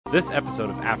This episode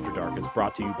of After Dark is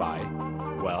brought to you by,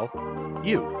 well,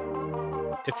 you.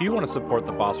 If you want to support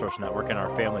the Boss Rush Network and our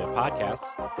family of podcasts,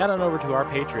 head on over to our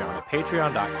Patreon at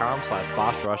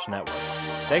patreon.com/BossRushNetwork.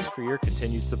 Thanks for your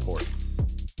continued support.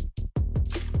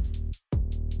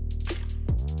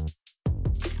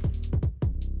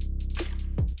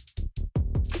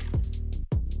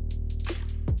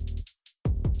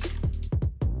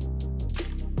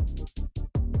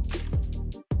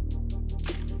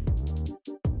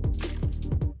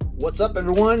 What's up,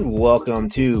 everyone? Welcome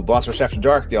to Boss Rush After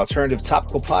Dark, the alternative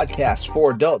topical podcast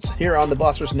for adults here on the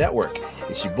Boss Rush Network.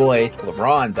 It's your boy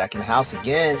LeRon back in the house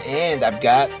again, and I've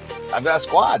got a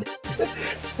squad.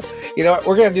 You know what?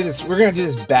 We're gonna do this. We're gonna do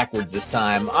this backwards this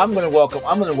time. I'm gonna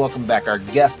welcome back our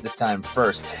guest this time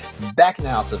first. Back in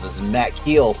the house with us, Matt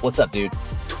Kiel. What's up, dude?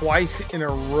 Twice in a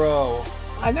row.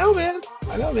 I know, man.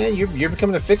 You're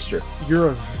becoming a fixture. You're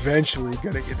eventually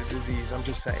gonna get a disease. I'm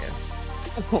just saying.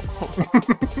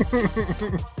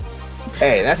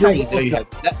 Hey, that's how you know you had.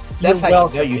 That's how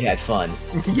you know you had fun.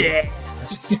 Yeah.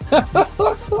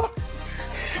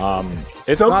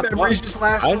 It's Some not memories fun. just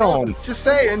last. I don't. Just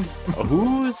saying.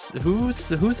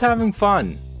 Who's having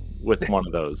fun with one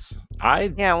of those?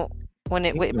 Yeah, when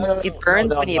it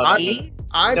burns when you pee.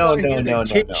 I'm not gonna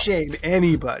kick shame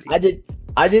anybody.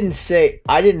 I didn't say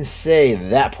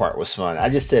that part was fun. I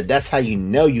just said that's how you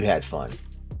know you had fun.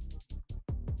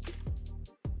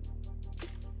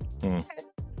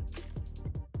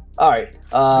 All right.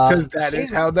 Because that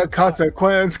is how the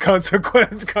consequence.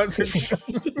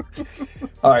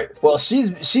 All right. Well,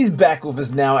 she's back with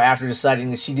us now after deciding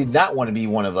that she did not want to be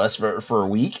one of us for a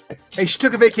week. Hey, she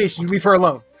took a vacation. You leave her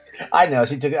alone. I know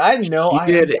she took it. I know.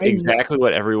 She did exactly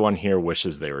what everyone here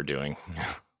wishes they were doing.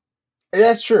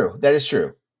 That's true. That is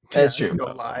true. That's true. No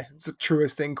lie. It's the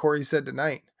truest thing Corey said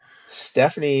tonight.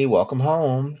 Stephanie, welcome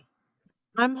home.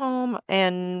 I'm home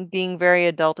and being very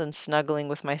adult and snuggling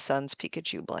with my son's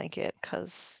Pikachu blanket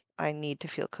because I need to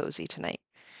feel cozy tonight.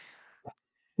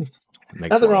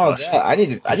 Nothing wrong with that. I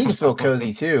need to feel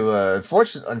cozy too.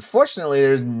 Unfortunately,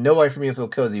 there's nobody for me to feel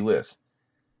cozy with.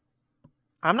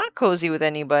 I'm not cozy with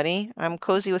anybody. I'm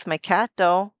cozy with my cat,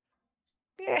 though.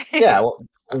 Yeah. Well,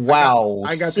 wow.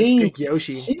 I got this pink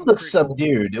Yoshi. She looks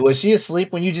subdued. Was she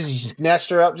asleep when you snatched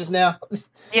her up just now?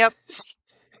 Yep.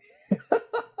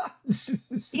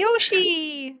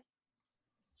 Yoshi!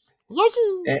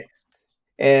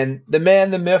 And the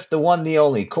man, the myth, the one, the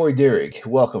only, Corey Dirrig.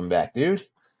 Welcome back, dude.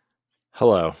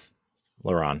 Hello,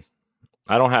 LeRon.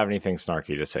 I don't have anything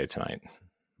snarky to say tonight.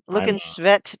 Looking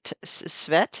svelte?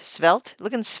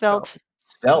 Looking svelte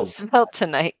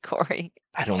tonight, Corey.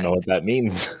 I don't know what that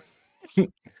means.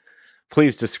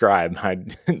 Please describe.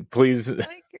 Please.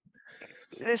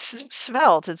 It's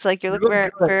svelte. It's like you look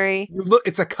very.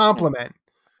 It's a compliment.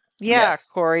 Yeah, Yes.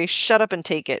 Corey, shut up and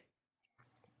take it.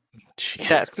 Jesus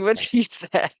That's what Christ. she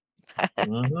said.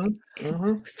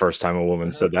 First time a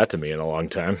woman said that to me in a long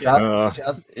time.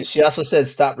 She also said,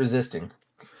 "Stop resisting."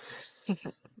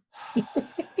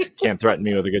 Can't threaten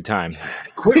me with a good time.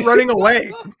 Quit running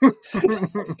away.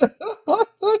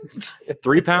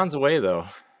 3 pounds away, though.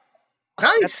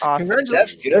 Nice. That's awesome. Congratulations.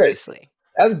 That's good. Seriously.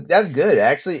 That's good.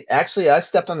 Actually, I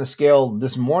stepped on the scale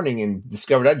this morning and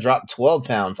discovered I dropped 12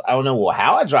 pounds. I don't know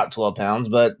how I dropped 12 pounds,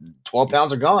 but 12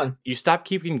 pounds are gone. You stop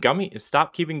keeping gummy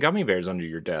bears under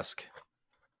your desk.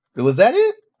 Was that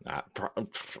it? I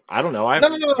don't know.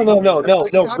 No.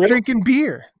 Stop drinking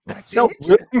beer. That's it.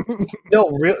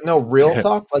 Real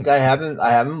talk. Like I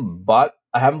haven't bought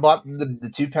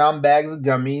the 2 pound bags of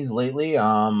gummies lately.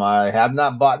 I have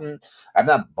not bought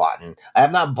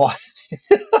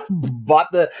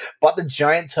bought the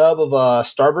giant tub of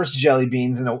Starburst jelly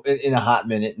beans in a hot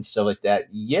minute and stuff like that.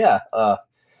 Yeah.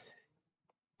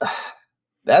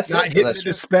 That's Not it. hitting the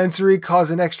dispensary,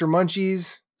 causing extra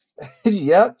munchies.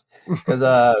 Yep.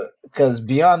 Because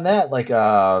beyond that, like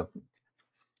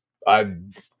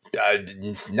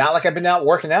it's not like I've been out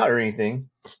working out or anything.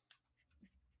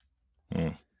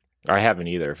 I haven't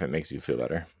either. If it makes you feel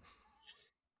better.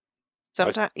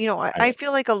 Sometimes, I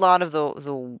feel like a lot of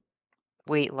the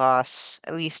weight loss,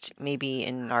 at least maybe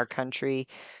in our country,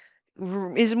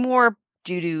 is more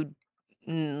due to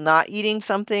not eating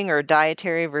something or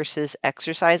dietary versus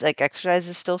exercise. Like exercise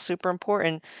is still super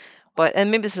important,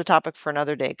 and maybe this is a topic for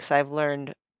another day because I've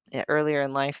learned earlier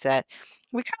in life that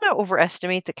we kind of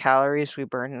overestimate the calories we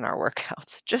burn in our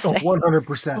workouts. Just saying.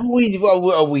 100%. We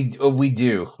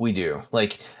do.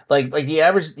 Like the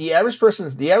average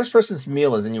person's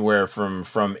meal is anywhere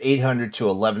from 800 to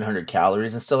 1100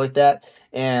 calories and stuff like that.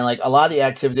 And like a lot of the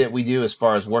activity that we do as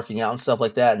far as working out and stuff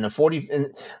like that, and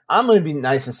I'm going to be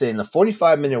nice and say in the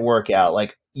 45-minute workout,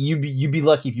 like you'd be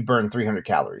lucky if you burn 300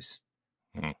 calories.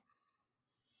 Hmm.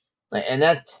 And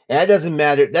that doesn't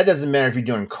matter. That doesn't matter if you're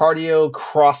doing cardio,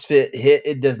 CrossFit, HIIT.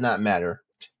 It does not matter.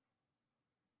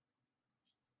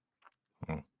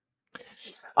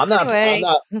 I'm not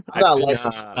a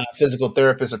licensed physical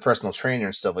therapist or personal trainer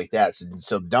and stuff like that.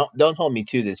 So don't hold me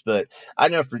to this. But I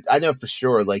know for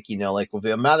sure, like, you know, like with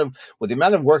the amount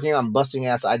of working on busting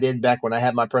ass I did back when I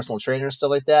had my personal trainer and stuff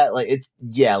like that. Like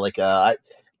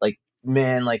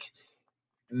like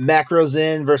macros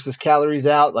in versus calories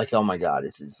out. Like, oh my God,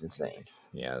 it's insane.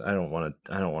 Yeah, I don't want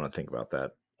to think about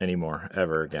that anymore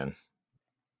ever again.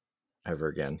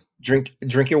 Drink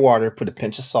your water. Put a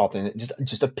pinch of salt in it.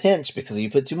 Just a pinch, because if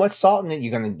you put too much salt in it,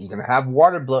 you're gonna have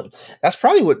water blood. That's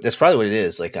probably what it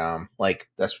is. Like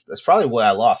that's probably why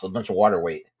I lost a bunch of water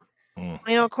weight. You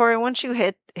know, Corey, once you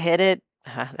hit it,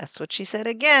 that's what she said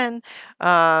again.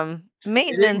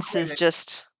 Maintenance is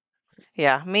just,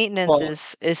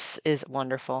 maintenance is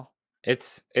wonderful.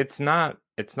 It's not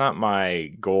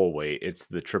my goal weight. It's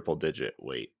the triple digit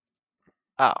weight.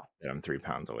 Oh, that I'm 3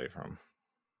 pounds away from.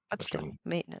 But still,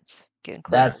 maintenance. Getting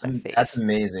close to my face. That's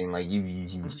amazing. Like you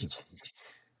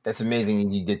that's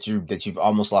amazing that you've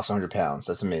almost lost 100 pounds.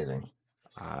 That's amazing.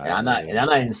 I'm not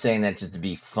even saying that just to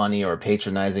be funny or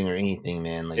patronizing or anything,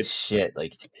 man. Like shit.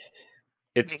 Like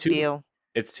it's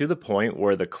to the point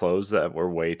where the clothes that were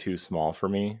way too small for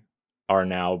me are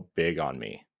now big on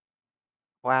me.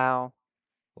 Wow.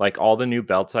 Like all the new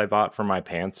belts I bought for my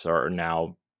pants are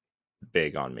now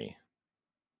big on me.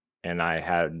 And I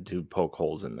had to poke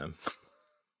holes in them.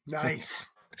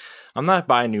 Nice. I'm not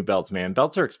buying new belts, man.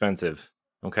 Belts are expensive.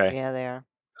 Okay. Yeah, they are.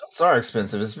 Belts are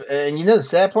expensive, and you know the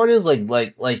sad part is like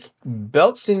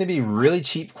belts seem to be really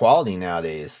cheap quality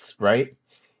nowadays, right?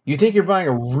 You think you're buying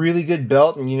a really good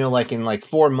belt, and you know, like in like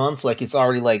 4 months, like it's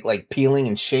already like peeling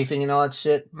and chafing and all that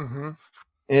shit. Mm-hmm.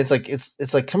 And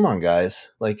it's like, come on,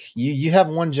 guys, like you have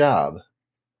one job.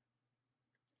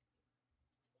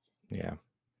 Yeah.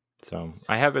 So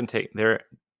I have been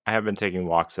taking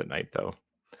walks at night though.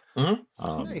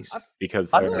 Mm-hmm. Nice.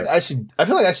 Because I feel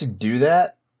like I should do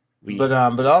that. But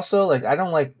also, like, I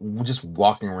don't like just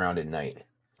walking around at night.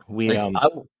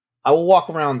 I will walk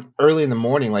around early in the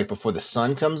morning, like before the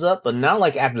sun comes up, but not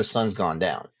like after the sun's gone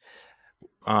down.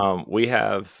 We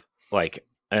have, like,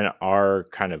 in our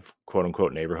kind of quote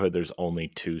unquote neighborhood, there's only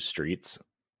 2 streets,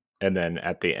 and then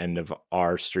at the end of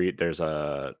our street, there's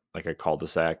a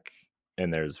cul-de-sac,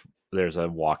 and there's a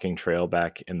walking trail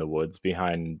back in the woods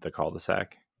behind the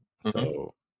cul-de-sac. Mm-hmm.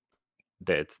 So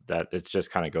it just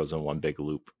kind of goes in one big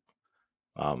loop.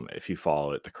 If you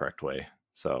follow it the correct way.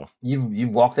 So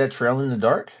you've walked that trail in the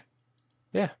dark?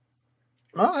 Yeah.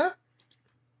 Okay.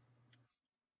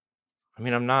 I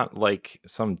mean, I'm not like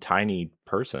some tiny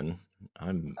person.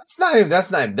 That's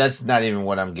not even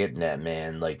what I'm getting at,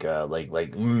 man. Like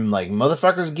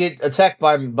motherfuckers get attacked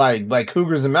by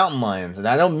cougars and mountain lions, and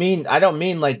I don't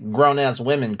mean like grown ass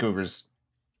women cougars.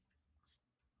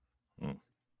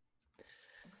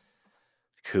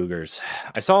 Cougars.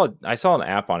 I saw an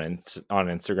app on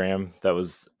Instagram that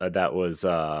was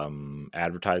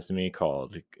advertised to me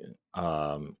called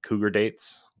Cougar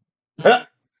Dates.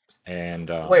 And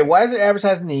wait, why is it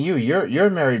advertising to you? You're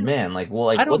a married man. Like, well,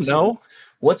 like I don't know.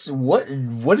 What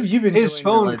have you been? His doing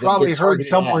phone probably heard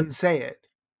someone say it.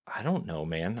 I don't know,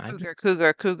 man.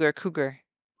 Cougar.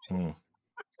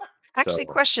 Actually,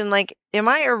 question, like, am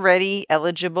I already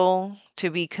eligible to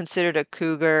be considered a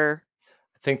cougar?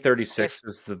 I think 36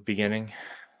 is the beginning.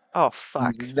 Oh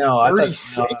fuck! No,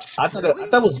 36. I thought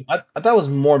that was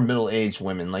more middle-aged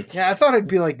women. Like, yeah, I thought it'd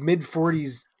be like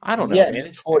mid-40s. I don't know. Yeah,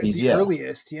 mid-40s. The yeah,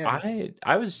 earliest. Yeah.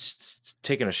 I was just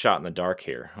taking a shot in the dark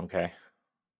here. Okay.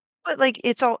 But like,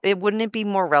 wouldn't it be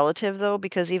more relative though?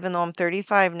 Because even though I'm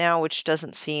 35 now, which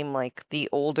doesn't seem like the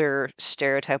older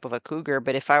stereotype of a cougar,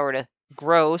 but if I were to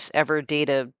ever date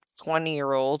a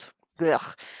 20-year-old,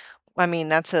 I mean,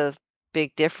 that's a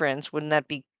big difference. Wouldn't that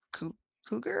be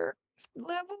cougar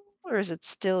level, or is it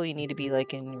still you need to be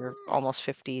like in your almost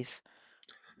 50s?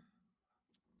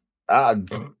 I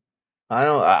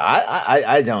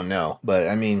don't know, but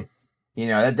I mean, you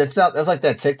know, that's like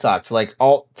that TikTok to like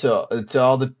all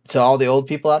the old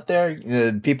people out there,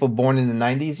 people born in the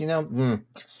 90s, you know.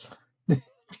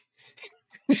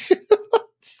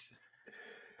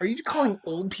 Are you calling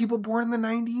old people born in the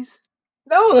 90s?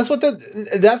 No, that's the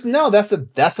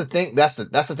thing. That's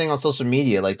the thing on social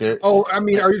media. Like they're. Oh, I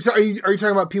mean, are you talking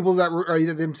about people are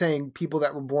them saying people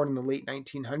that were born in the late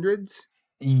 1900s?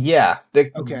 Yeah.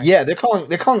 Yeah, they're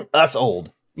calling us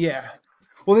old. Yeah.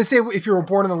 Well, they say if you were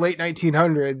born in the late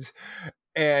 1900s,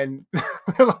 and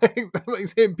like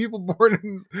saying people born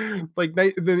in like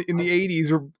in the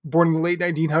 80s were born in the late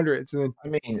 1900s, and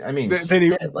then then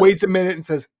he waits a minute and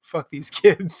says, "Fuck these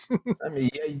kids." I mean,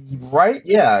 right?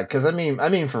 Yeah, because I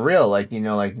mean, for real, like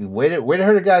like way to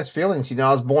hurt a guy's feelings. I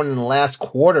was born in the last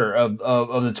quarter of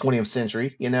the 20th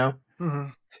century. Mm-hmm.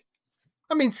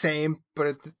 I mean, same,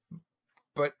 but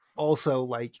also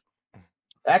like.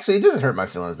 Actually, it doesn't hurt my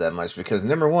feelings that much because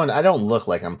number one, I don't look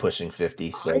like I'm pushing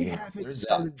 50. So I haven't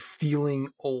started feeling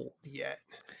old yet,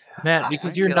 Matt,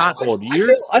 because you're not old.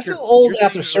 I feel old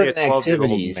after certain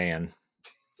activities. Man,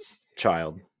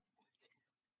 child.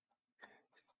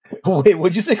 Wait,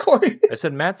 what'd you say, Corey? I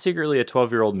said Matt's secretly a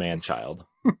 12-year-old man child.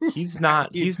 He's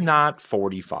not. He's not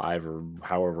 45 or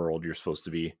however old you're supposed to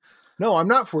be. No, I'm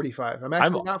not 45. I'm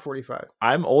actually not 45.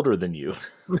 I'm older than you.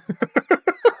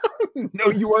 No,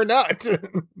 you are not.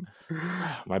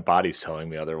 My body's telling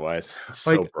me otherwise. It's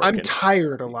like, so broken. I'm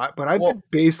tired a lot, but I've been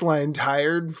baseline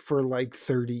tired for like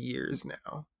 30 years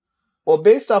now. Well,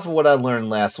 based off of what I learned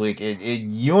last week,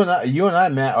 you and I,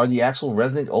 Matt, are the actual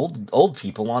resident old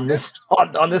people on this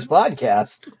on this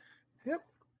podcast. Yep.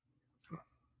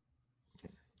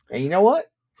 And you know what?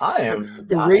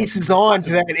 The race is on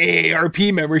to that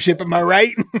AARP membership. Am I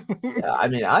right? Yeah, I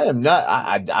mean, I am not.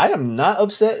 I am not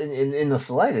upset in the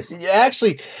slightest.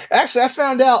 Actually, I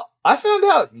found out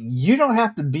you don't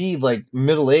have to be like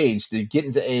middle aged to get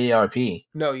into AARP.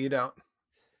 No, you don't.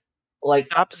 Like,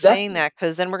 stop saying that,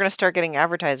 because then we're gonna start getting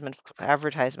advertisements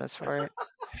for it.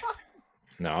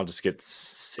 No, I'll just get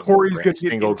Corey's gonna get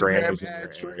single Instagram grannies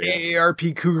ads for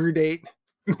AARP Cougar Date.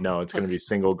 No, it's going to be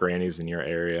single grannies in your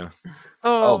area.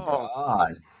 Oh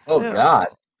God! Oh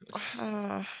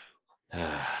God!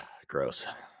 Gross.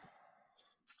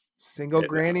 Single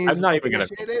grannies. I'm not even gonna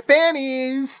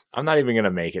fannies. I'm not even gonna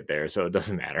make it there, so it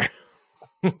doesn't matter.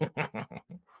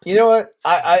 You know what?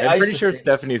 I'm pretty sure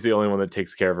Stephanie's the only one that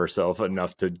takes care of herself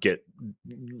enough to get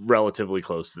relatively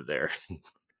close to there.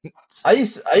 I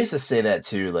used to say that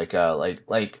too. Like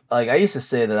I used to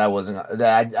say that I wasn't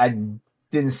I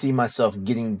didn't see myself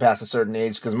getting past a certain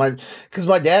age because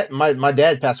my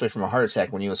dad passed away from a heart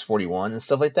attack when he was 41 and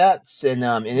stuff like that, and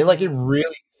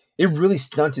it really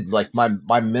stunted like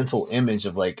my mental image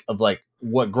of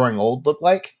what growing old looked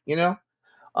like, yeah,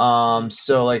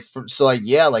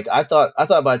 like I thought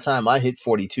by the time I hit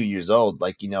 42 years old,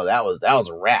 that was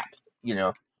a wrap,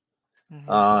 and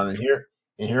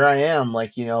here I am,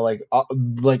 like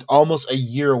almost a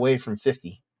year away from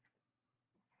 50.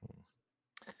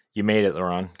 You made it,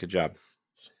 LeRon. Good job.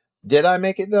 Did I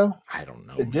make it though? I don't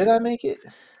know. Did I make it?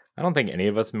 I don't think any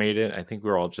of us made it. I think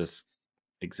we're all just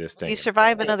existing. If you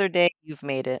survive another day, you've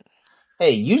made it.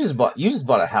 Hey, you just bought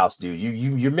a house, dude.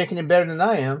 You're making it better than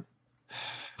I am.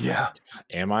 Yeah.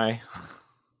 Am I?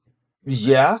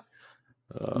 Yeah.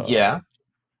 Yeah.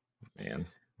 Man,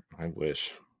 I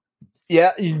wish.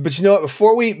 Yeah, but you know what?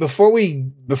 Before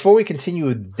we continue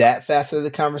with that facet of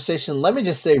the conversation, let me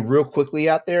just say real quickly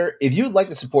out there, if you would like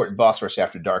to support Boss Rush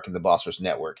After Dark and the Boss Rush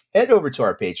Network, head over to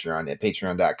our Patreon at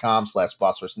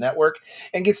patreon.com/Boss Rush Network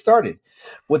and get started.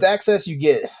 With access, you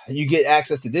get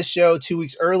access to this show 2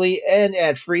 weeks early and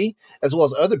ad free, as well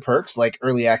as other perks like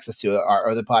early access to our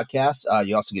other podcasts.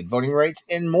 You also get voting rights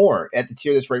and more at the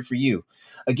tier that's right for you.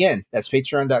 Again, that's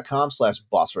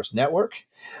patreon.com/Boss Rush Network.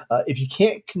 If you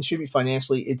can't contribute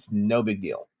financially, it's no big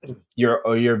deal. Your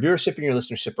viewership and your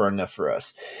listenership are enough for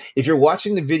us. If you're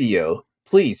watching the video,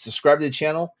 please subscribe to the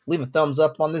channel, leave a thumbs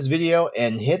up on this video,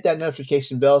 and hit that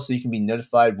notification bell so you can be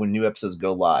notified when new episodes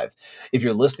go live. If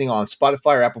you're listening on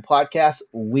Spotify or Apple Podcasts,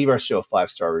 leave our show a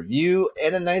 5-star review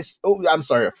and a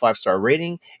 5-star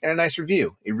rating and a nice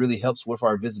review. It really helps with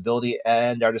our visibility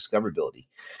and our discoverability.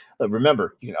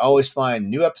 Remember, you can always find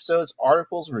new episodes,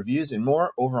 articles, reviews, and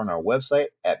more over on our website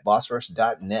at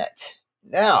bossrush.net.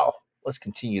 Now, let's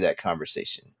continue that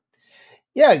conversation.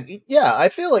 Yeah. I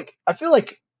feel like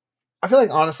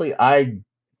honestly, I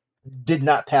did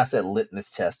not pass that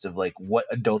litmus test of like what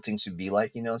adulting should be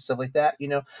like, stuff like that.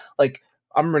 Like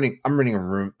I'm renting a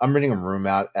room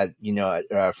out at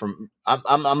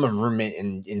I'm a roommate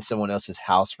in someone else's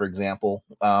house, for example.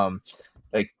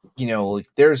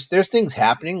 There's things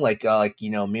happening like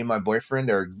me and my boyfriend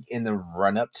are in the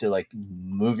run up to like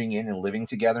moving in and living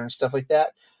together and stuff like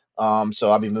that.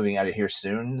 So I'll be moving out of here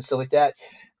soon and stuff like that.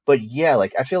 But yeah,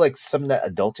 like I feel like some of that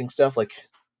adulting stuff, like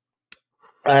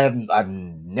I've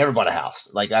never bought a house.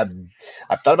 Like I've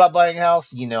thought about buying a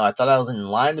house. I thought I was in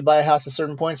line to buy a house at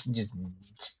certain points. And just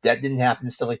that didn't happen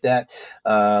and stuff like that.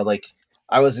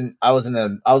 I was in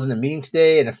a meeting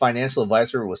today, and a financial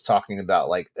advisor was talking about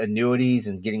like annuities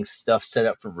and getting stuff set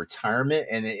up for retirement,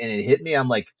 and it hit me. I'm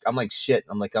like shit.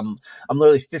 I'm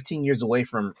literally 15 years away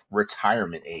from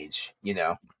retirement age, you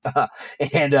know.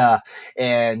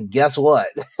 And guess what?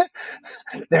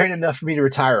 There ain't enough for me to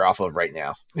retire off of right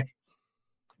now.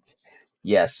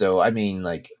 Yeah, so I mean,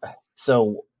 like,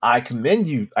 so I commend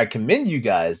you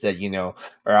guys that, you know,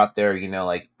 are out there, you know,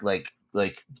 like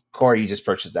Corey, you just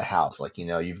purchased a house, like, you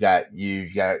know, you've got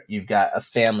a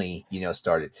family, you know,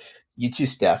 started. You too,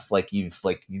 Steph, like you've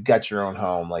got your own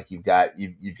home, like you've got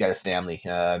a family.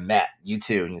 Matt, you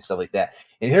too, and stuff like that.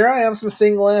 And here I am, some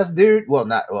single ass dude. Well,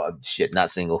 not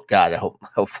single. God, I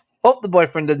hope the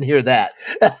boyfriend doesn't hear that.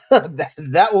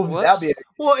 that'll be.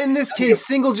 Well, in this case,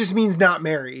 single just means not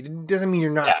married. It doesn't mean you're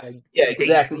not. Yeah,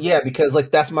 exactly. Yeah, because like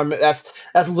that's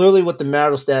literally what the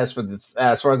marital status for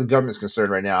as far as the government is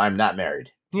concerned right now. I'm not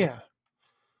married. Yeah,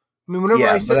 I mean, whenever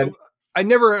I said, I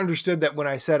never understood that when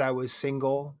I said I was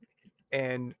single,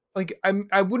 and like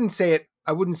I wouldn't say it.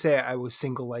 I wouldn't say I was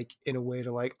single like in a way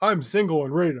to like I'm single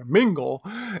and ready to mingle.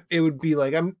 It would be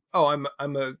like I'm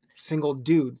a single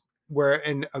dude.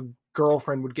 And a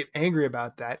girlfriend would get angry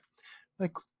about that.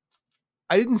 Like,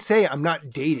 I didn't say I'm not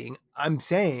dating. I'm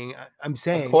saying I am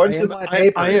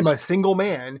a single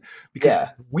man because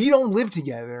we don't live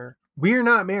together. We're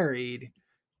not married.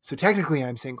 So technically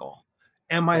I'm single.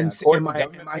 Am I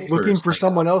looking for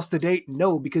someone else to date?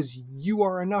 No, because you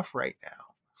are enough right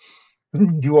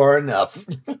now. You are enough.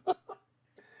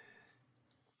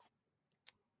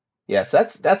 Yes,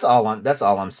 that's all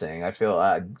I'm saying. I feel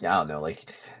I don't know, like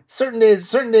certain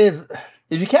days,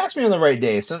 if you catch me on the right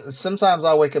day, sometimes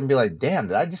I'll wake up and be like, damn,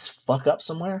 did I just fuck up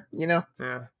somewhere? You know?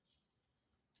 Yeah.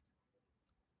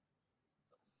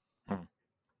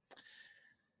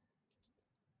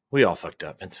 We all fucked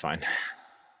up. It's fine.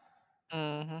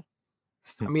 Mm-hmm.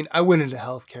 I mean, I went into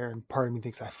healthcare and part of me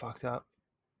thinks I fucked up.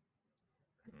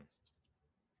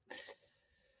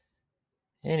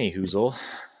 Any hoozle.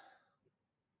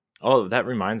 Oh, that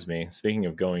reminds me. Speaking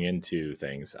of going into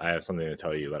things, I have something to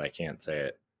tell you, but I can't say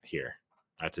it here.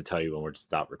 I have to tell you when we're to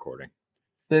stop recording.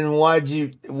 Then why'd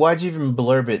you even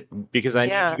blurb it? Because I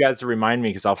need you guys to remind me,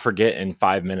 because I'll forget in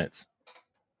 5 minutes.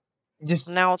 Just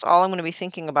now it's all I'm going to be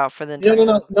thinking about for the entire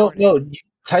no.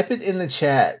 Type it in the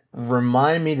chat.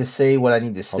 Remind me to say what I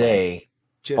need to say.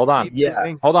 Hold on.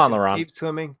 Yeah. Hold on, LeRon. Keep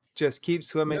swimming. Just keep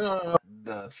swimming. No.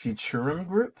 The Futurum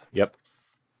group? Yep.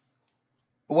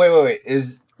 Wait.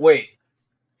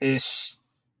 Is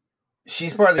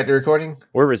she's part of the recording?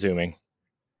 We're resuming.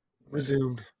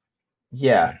 Resumed.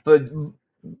 Yeah, but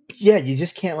yeah, you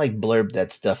just can't like blurb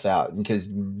that stuff out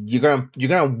because you're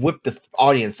gonna whip the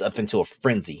audience up into a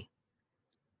frenzy.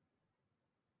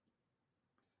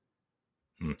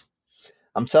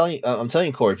 I'm telling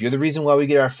you, Corey, if you're the reason why we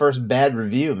get our first bad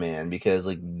review, man, because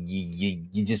like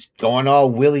you just going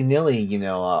all willy nilly, you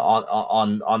know,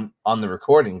 on the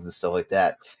recordings and stuff like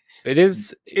that. It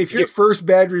is. If your first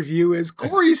bad review is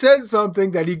Corey said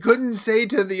something that he couldn't say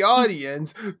to the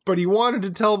audience, but he wanted to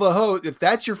tell the host, if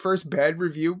that's your first bad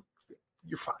review,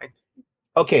 you're fine.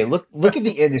 Okay, look at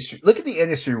the industry. Look at the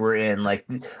industry we're in. Like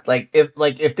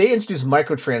if they introduce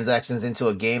microtransactions into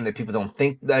a game that people don't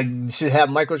think should have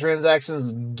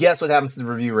microtransactions, guess what happens to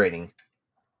the review rating?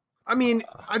 I mean,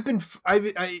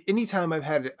 anytime I've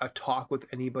had a talk with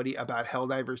anybody about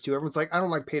Helldivers 2, everyone's like, I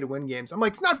don't like pay to win games. I'm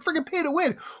like, it's not freaking pay to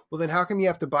win. Well, then how come you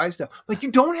have to buy stuff? Like,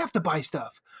 you don't have to buy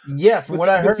stuff. Yeah, from what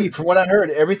I heard,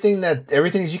 everything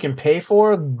that you can pay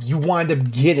for, you wind up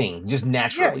getting just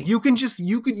naturally. Yeah,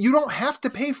 you don't have to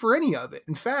pay for any of it.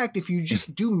 In fact, if you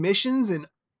just do missions and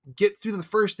get through the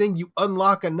first thing, you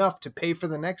unlock enough to pay for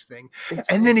the next thing.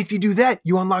 And then if you do that,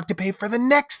 you unlock to pay for the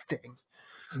next thing.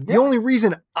 Yeah. The only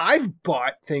reason I've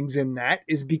bought things in that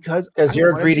is because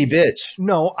you're a greedy bitch.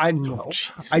 No, I know.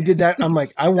 I did that. I'm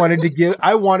like, I want to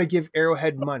give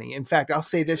Arrowhead money. In fact, I'll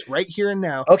say this right here and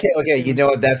now. Okay. You know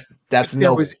what? That's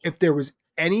if there was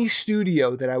any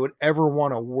studio that I would ever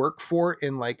want to work for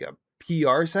in like a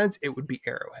PR sense, it would be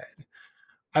Arrowhead.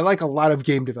 I like a lot of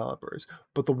game developers,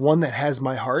 but the one that has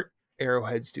my heart,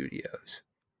 Arrowhead Studios.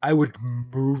 I would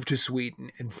move to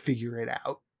Sweden and figure it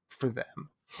out for them.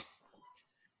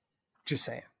 Just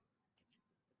saying.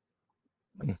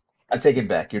 I take it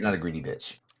back. You're not a greedy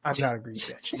bitch. I'm not a greedy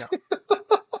bitch.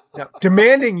 No.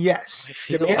 Demanding, yes.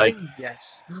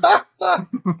 Yes. I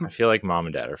feel like mom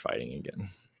and dad are fighting again.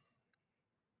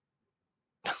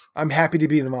 I'm happy to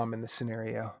be the mom in this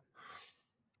scenario.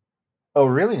 Oh,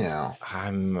 really now?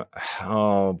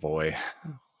 Oh, boy.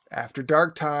 After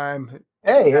dark time,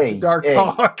 Hey, Dark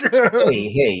talk.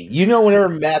 hey! You know, whenever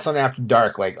Matt's on After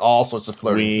Dark, like all sorts of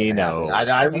flirting. We know. I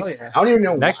don't even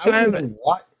know.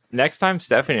 Next time,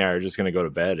 Stephanie and I are just gonna go to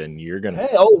bed, and you're gonna.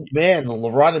 Hey, oh man, the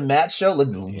LeRon and Matt show.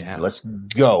 Let's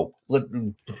go.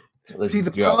 Let's see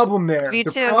the problem there. Me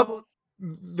the too. problem.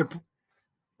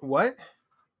 What?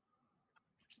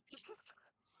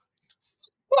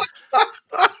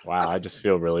 Wow, I just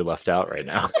feel really left out right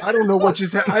now. I don't know what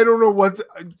just happened. I don't know what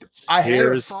I had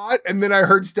a thought, and then I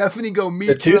heard Stephanie go meet.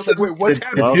 The twosome. Wait, what's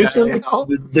happening?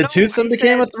 The twosome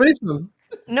became a threesome.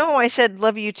 No, I said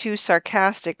love you too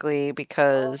sarcastically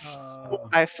because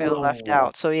I feel left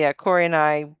out. So yeah, Corey and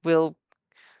I will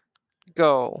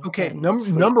go. Okay,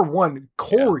 number one,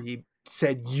 Corey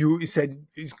said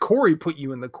Corey put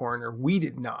you in the corner. We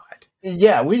did not.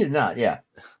 Yeah, we did not. Yeah.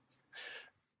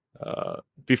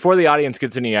 Before the audience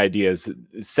gets any ideas,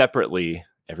 separately,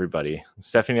 everybody,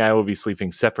 Stephanie and I will be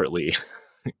sleeping separately.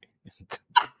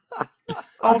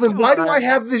 Then why do I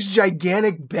have this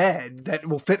gigantic bed that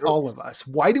will fit all of us?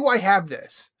 Why do I have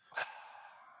this?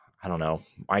 I don't know.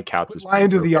 My couch is. Lie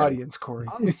into the audience, Corey.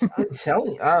 I'm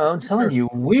telling you,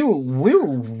 we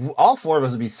all four of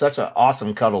us would be such an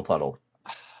awesome cuddle puddle.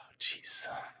 Jeez.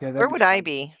 Yeah, where would I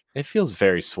be? It feels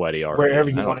very sweaty already. Wherever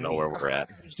you I want don't to know where we're at.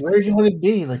 Where do you want to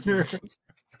be? Like,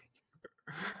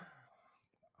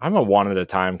 I'm a one at a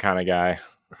time kind of guy.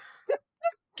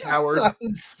 Coward.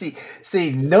 See,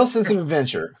 no sense of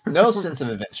adventure. No sense of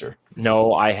adventure.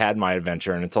 No, I had my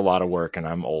adventure, and it's a lot of work, and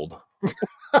I'm old.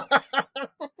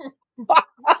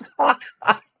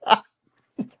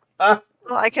 Well,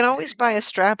 I can always buy a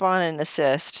strap-on and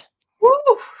assist. Woo!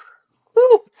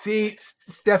 See,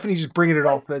 Stephanie just bringing it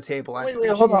all to the table. Wait,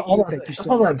 hold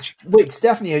on. Wait,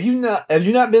 Stephanie, have you not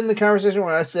been in the conversation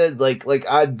where I said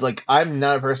I'm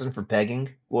not a person for pegging,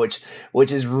 which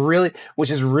is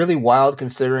really wild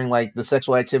considering like the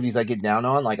sexual activities I get down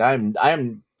on. Like I'm.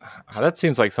 That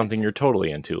seems like something you're totally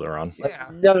into, LeRon. Yeah.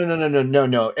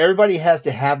 No. Everybody has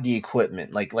to have the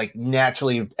equipment, like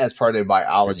naturally as part of their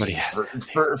biology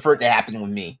for it to happen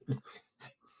with me.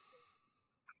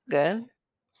 Good.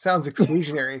 Sounds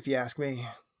exclusionary, if you ask me.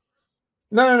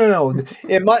 No.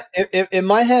 In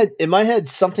my head,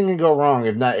 something can go wrong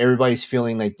if not everybody's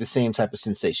feeling like the same type of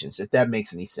sensations. If that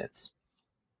makes any sense.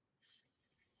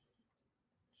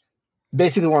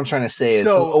 Basically, what I'm trying to say is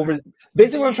the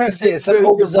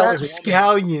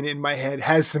rapscallion in my head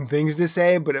has some things to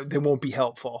say, but they won't be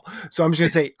helpful. So I'm just gonna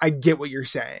say I get what you're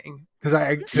saying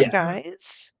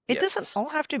guys. It doesn't all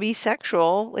have to be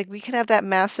sexual. Like we can have that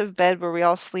massive bed where we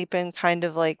all sleep in, kind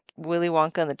of like Willy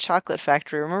Wonka and the Chocolate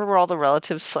Factory. Remember where all the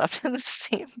relatives slept in the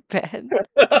same bed?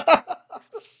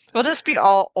 We'll just be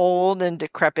all old and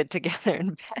decrepit together in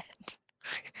bed.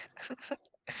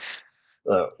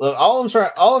 Look, all I'm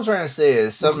trying to say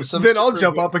is some. Then I'll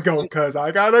jump up and go, "'Cause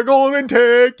I got a golden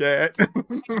ticket."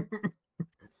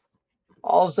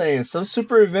 All I'm saying is some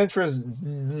super adventurous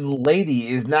lady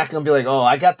is not going to be like, "Oh,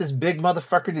 I got this big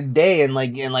motherfucker today," and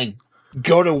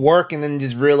go to work and then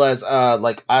just realize,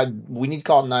 we need to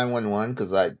call 911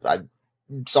 because I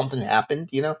something happened.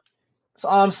 You know, that's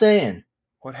all I'm saying.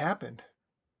 What happened?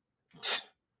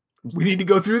 We need to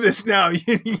go through this now.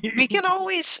 We can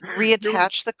always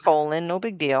reattach the colon. No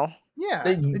big deal. Yeah,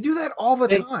 they do that all the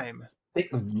time.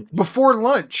 Before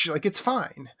lunch, like it's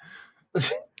fine.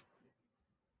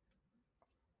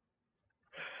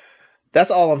 That's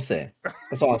all I'm saying.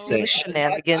 That's all I'm saying. The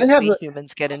shenanigans we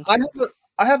humans get into.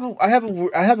 I have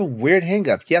a weird hang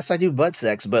up. Yes, I do butt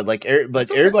sex, but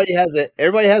everybody has it.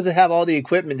 Everybody has to have all the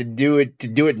equipment to do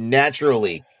it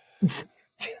naturally.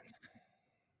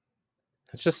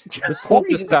 It's just this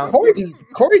Corey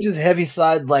just heavy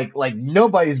side like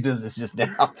nobody's business just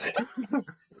now.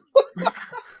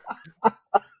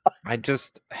 It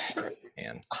just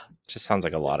sounds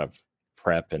like a lot of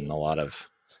prep and a lot of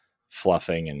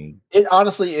fluffing, and it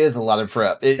honestly is a lot of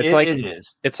prep. It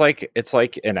is. It's like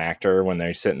an actor when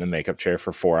they sit in the makeup chair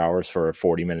for 4 hours for a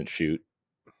 40-minute shoot.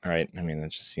 Right? I mean,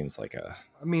 it just seems like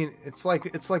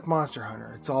it's like Monster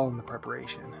Hunter. It's all in the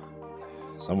preparation.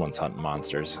 Someone's hunting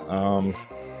monsters. The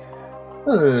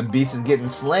beast is getting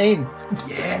slain.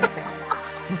 Yeah.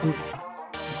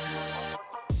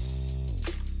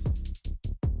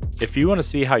 If you want to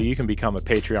see how you can become a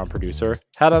Patreon producer,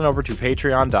 head on over to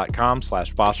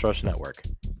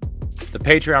patreon.com/BossRushNetwork. The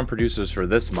Patreon producers for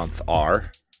this month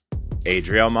are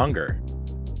Adriel Munger,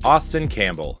 Austin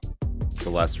Campbell,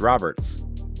 Celeste Roberts,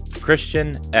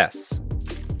 Christian S.,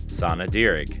 Sana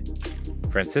Dirrig,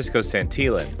 Francisco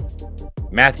Santillan,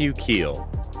 Matthew Kiel,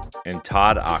 and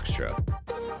Todd Oxtra.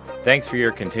 Thanks for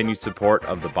your continued support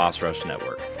of the Boss Rush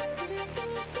Network.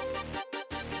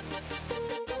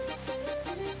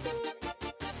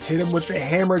 Hit him with the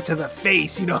hammer to the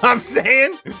face. You know what I'm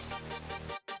saying?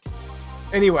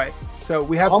 Anyway, so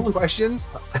we have some questions.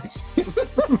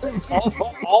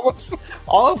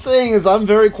 all I'm saying is I'm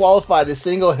very qualified to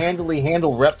single-handedly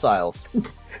handle reptiles.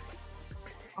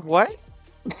 What?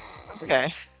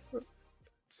 Okay.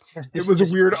 It was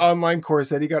a weird online course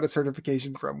that he got a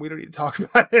certification from. We don't need to talk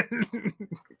about it.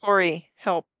 Corey,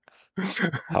 help.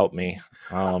 Help me.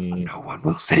 No one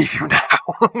will save you now.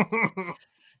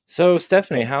 So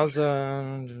Stephanie, how's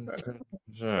Wow.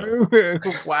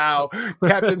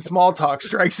 Captain Small Talk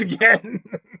strikes again.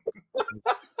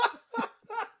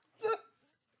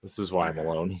 This is why I'm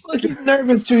alone. Look, he's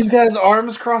nervous too. He's got his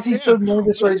arms crossed. He's so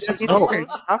nervous right now. He's wearing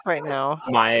stuff right now.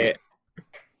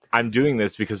 I'm doing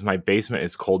this because my basement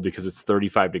is cold because it's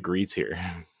 35 degrees here.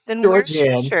 Then wear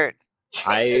a shirt.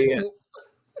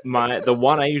 The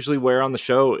one I usually wear on the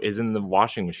show is in the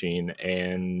washing machine,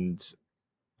 and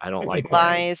I don't like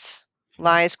lies.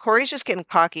 Corey's just getting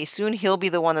cocky. Soon he'll be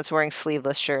the one that's wearing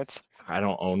sleeveless shirts. I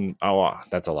don't own. Oh,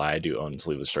 that's a lie. I do own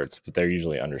sleeveless shirts, but they're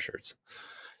usually undershirts.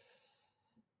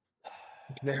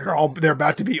 They're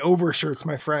about to be overshirts,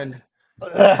 my friend.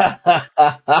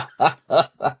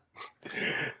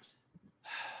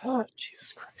 Oh,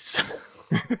 Jesus Christ.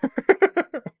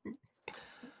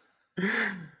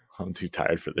 I'm too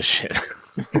tired for this shit.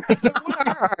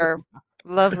 Our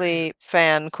lovely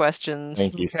fan questions.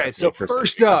 Thank you. Okay, so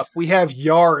first up, we have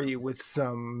Yari with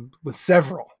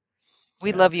several.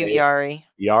 We love you, Yari.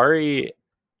 Yari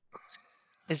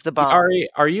is the bomb. Yari,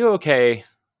 are you okay?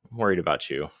 I'm worried about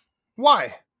you.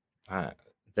 Why?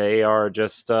 They are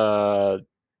just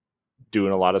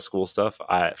doing a lot of school stuff,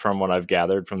 from what I've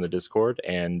gathered from the Discord,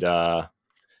 and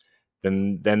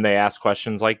then they ask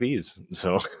questions like these.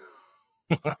 So,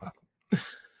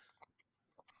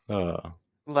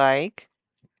 like,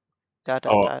 dot.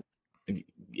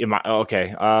 Am I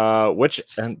okay?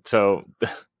 So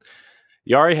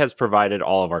Yari has provided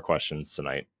all of our questions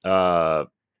tonight.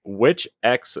 Which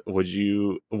ex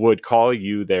would call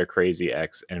you their crazy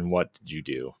ex, and what did you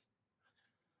do?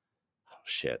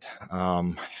 Shit.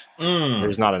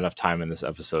 There's not enough time in this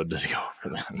episode to go over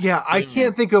that. Yeah, I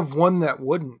can't think of one that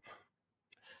wouldn't.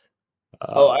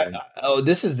 I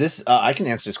can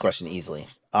answer this question easily.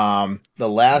 The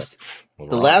last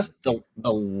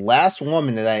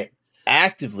woman that I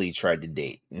actively tried to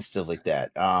date and stuff like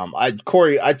that.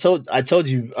 Corey, I told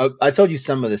you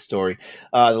some of this story.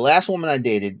 The last woman I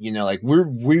dated, like we're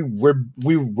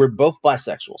both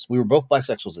bisexuals. We were both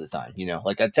bisexuals at the time.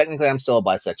 Like technically I'm still a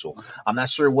bisexual. I'm not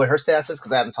sure what her status is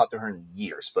because I haven't talked to her in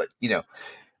years. But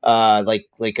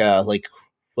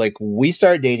like we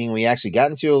started dating. We actually got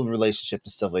into a relationship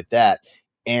and stuff like that.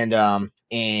 And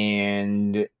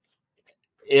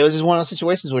it was just one of those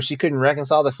situations where she couldn't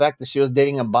reconcile the fact that she was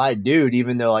dating a bi dude,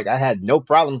 even though like I had no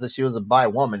problems that she was a bi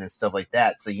woman and stuff like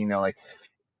that. So, like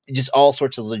just all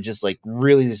sorts of just like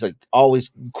really just like always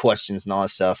questions and all that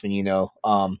stuff. And,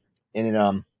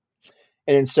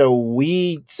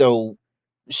 so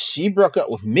she broke up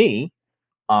with me,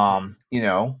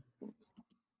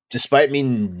 despite me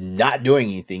not doing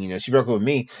anything, she broke up with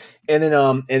me. And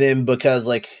then because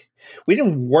like, we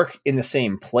didn't work in the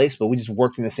same place, but we just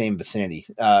worked in the same vicinity,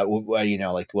 like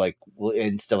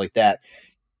and stuff like that.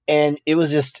 And it was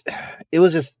just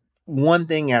one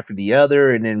thing after the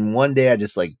other. And then one day I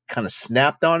just like kind of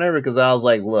snapped on her because I was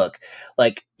like, look,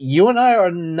 like you and I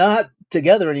are not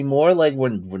together anymore. Like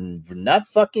we're not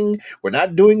fucking, we're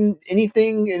not doing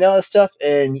anything and all that stuff.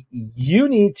 And you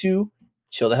need to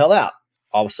chill the hell out.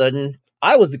 All of a sudden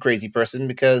I was the crazy person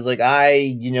because like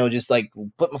I, just like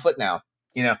put my foot down.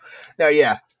 Now,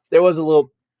 yeah, there was a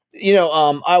little,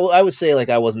 I would say like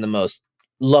I wasn't the most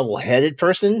level-headed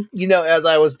person, as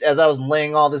I was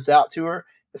laying all this out to her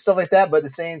and stuff like that. But at the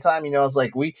same time, I was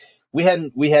like, we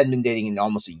hadn't been dating in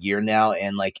almost a year now.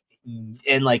 And like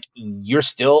you're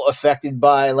still affected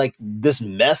by like this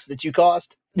mess that you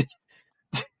caused.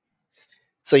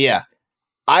 So yeah,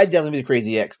 I'd definitely be the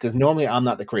crazy ex because normally I'm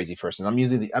not the crazy person. I'm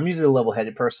usually the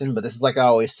level-headed person, but this is like I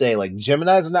always say, like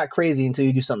Geminis are not crazy until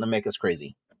you do something to make us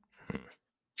crazy.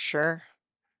 Sure.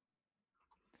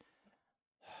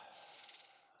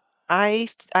 I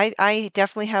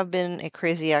definitely have been a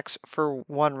crazy ex for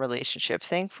one relationship.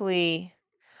 Thankfully,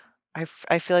 I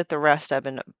feel like the rest I've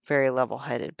been very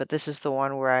level-headed, but this is the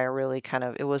one where I really kind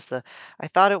of I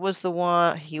thought it was the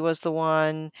one, he was the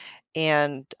one,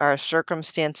 and our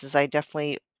circumstances, I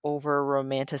definitely over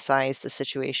romanticized the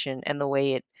situation, and the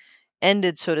way it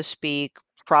ended, so to speak,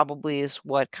 probably is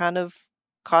what kind of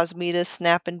caused me to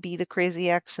snap and be the crazy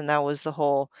ex, and that was the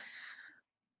whole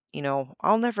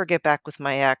I'll never get back with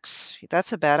my ex.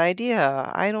 That's a bad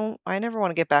idea. I never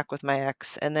want to get back with my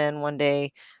ex. And then one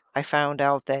day I found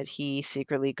out that he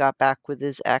secretly got back with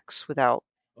his ex without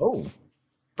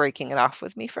breaking it off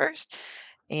with me first.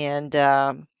 And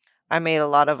I made a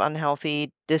lot of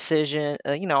unhealthy decisions,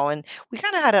 and we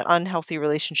kind of had an unhealthy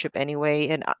relationship anyway.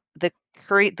 And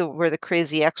where the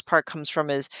crazy ex part comes from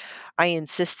is I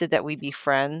insisted that we be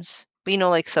friends. But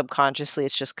like subconsciously,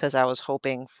 it's just because I was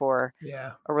hoping for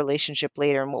a relationship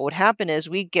later. And what would happen is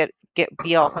we'd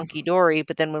be all hunky dory,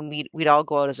 but then when we'd all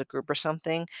go out as a group or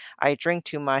something, I drink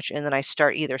too much, and then I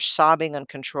start either sobbing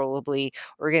uncontrollably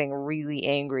or getting really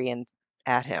angry and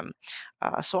at him.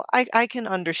 So I can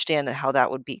understand how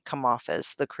that would come off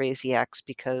as the crazy ex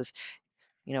because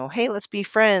hey, let's be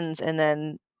friends, and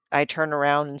then I turn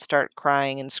around and start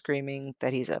crying and screaming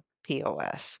that he's a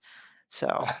POS.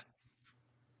 So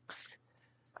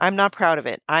I'm not proud of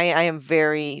it. I am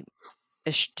very,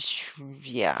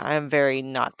 I am very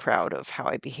not proud of how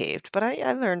I behaved, but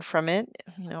I learned from it.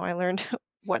 I learned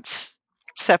what's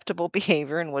acceptable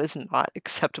behavior and what is not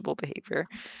acceptable behavior.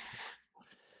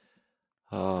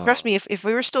 Trust me, if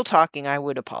we were still talking, I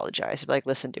would apologize. Like,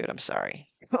 listen, dude, I'm sorry.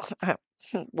 I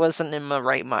wasn't in my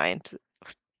right mind.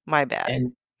 My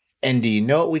bad. And do you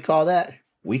know what we call that?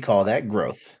 We call that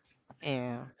growth.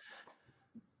 Yeah.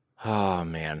 Oh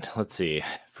man, let's see.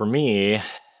 For me,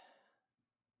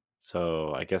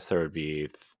 so I guess there would be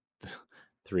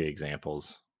 3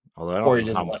 examples. Although I don't Corey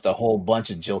just left a whole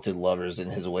bunch of jilted lovers in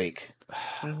his wake.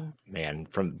 Man,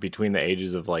 from between the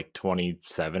ages of like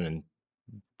 27 and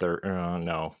 30,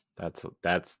 no,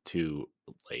 that's too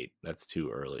late. That's too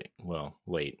early. Well,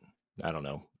 late. I don't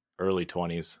know. Early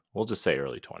 20s. We'll just say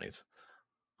early 20s.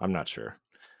 I'm not sure.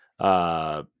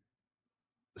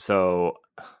 So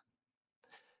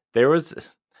there was.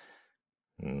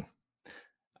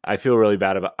 I feel really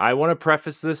bad about. I want to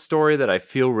preface this story that I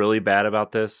feel really bad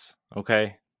about this.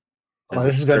 Okay. Oh,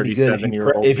 this is going to be good.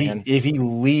 If he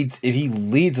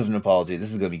leads with an apology,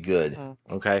 this is going to be good.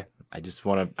 Okay. I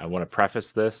want to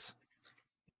preface this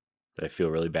that I feel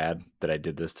really bad that I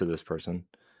did this to this person.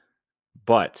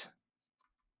 But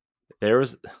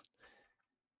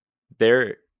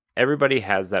everybody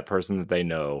has that person that they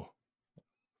know,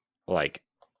 like,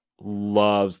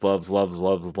 loves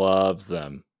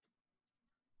them.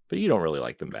 But you don't really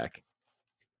like them back.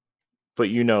 But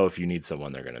if you need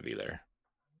someone, they're going to be there.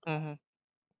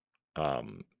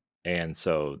 Mm-hmm. And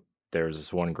so there's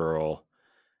this one girl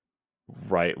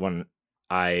right when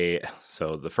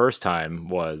so the first time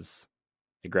was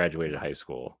I graduated high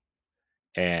school,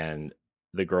 and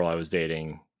the girl I was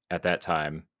dating at that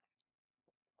time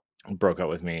broke up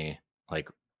with me like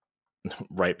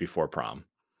right before prom,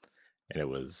 and it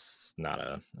was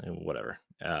not whatever.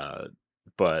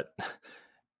 But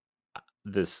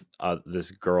this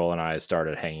girl and I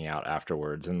started hanging out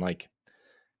afterwards, and like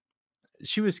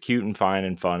she was cute and fine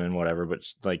and fun and whatever, but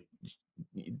like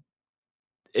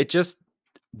it just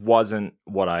wasn't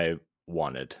what I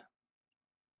wanted.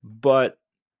 But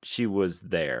she was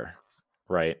there,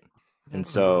 right? And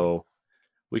so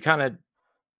we kind of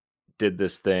did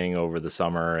this thing over the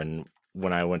summer, and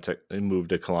when I moved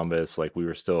to Columbus, like we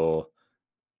were still,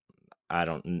 I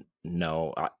don't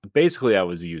know. Basically, I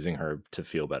was using her to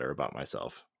feel better about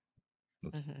myself.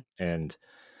 And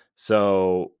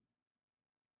so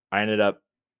I ended up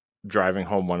driving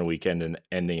home one weekend and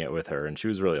ending it with her, and she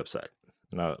was really upset.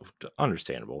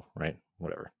 Understandable, right?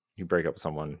 Whatever. You break up with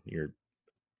someone,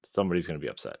 somebody's going to be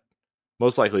upset.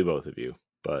 Most likely both of you,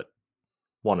 but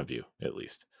one of you at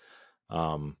least.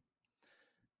 And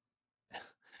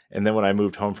then when I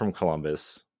moved home from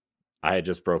Columbus, I had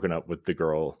just broken up with the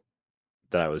girl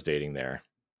that I was dating there.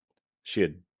 She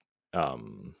had,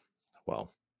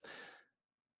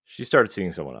 she started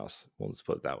seeing someone else. We'll just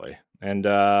put it that way. And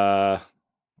I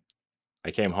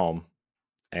came home,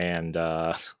 and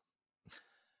I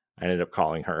ended up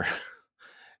calling her,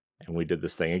 and we did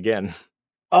this thing again.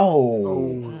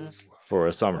 Oh, for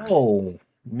a summer. Oh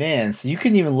man, so you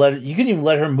couldn't even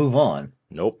let her move on.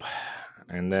 Nope.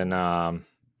 And then I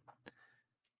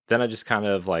just kind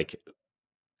of like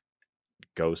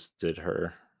ghosted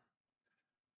her,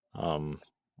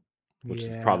 which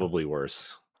is probably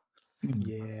worse.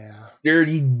 Yeah,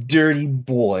 dirty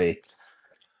boy.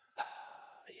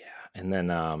 Yeah. And then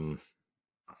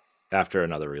after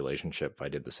another relationship, I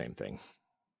did the same thing.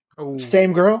 Oh,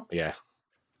 same girl? Yeah.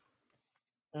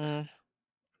 Oh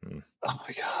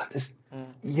my god!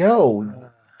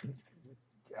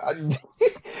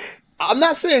 I'm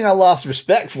not saying I lost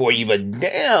respect for you, but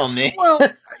damn, man. Well,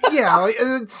 yeah,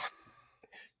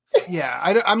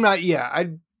 I'm not. Yeah,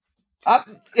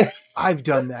 I've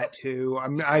done that too.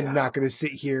 I'm not going to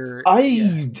sit here.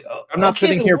 I'm not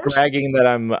sitting here bragging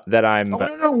that I'm.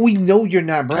 Oh, no, we know you're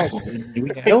not bragging. We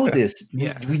know this.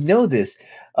 We know this.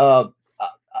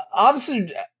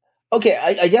 Obviously, okay.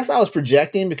 I guess I was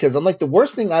projecting because I'm like, the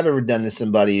worst thing I've ever done to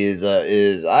somebody is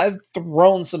I've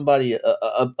thrown somebody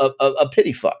a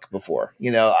pity fuck before.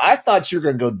 You know, I thought you were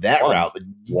going to go that route, but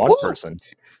one person.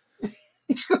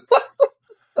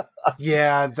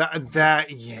 Yeah,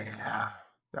 yeah,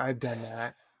 I've done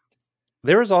that.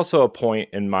 There was also a point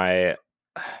in my.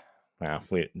 Well,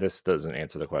 this doesn't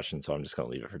answer the question, so I'm just going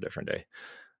to leave it for a different day.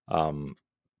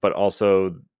 But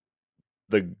also,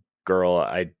 the girl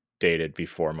I dated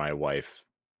before my wife,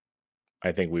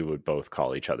 I think we would both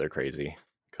call each other crazy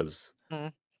because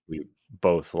we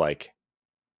both like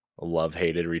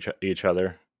love-hated each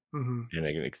other, and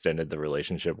it extended the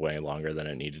relationship way longer than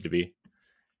it needed to be.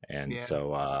 And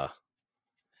so,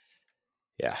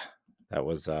 yeah, that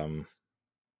was yeah,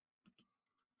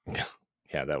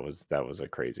 that was a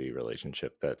crazy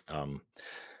relationship that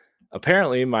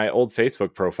apparently my old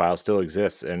Facebook profile still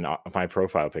exists, and my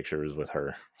profile picture is with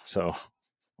her. So,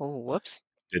 whoops,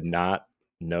 did not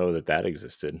know that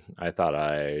existed. I thought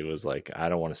I was like, I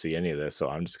don't want to see any of this, so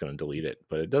I'm just going to delete it.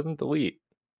 But it doesn't delete.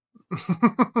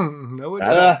 No, it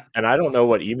doesn't. And I don't know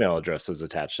what email address is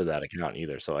attached to that account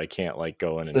either, so I can't like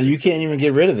go in. So you can't even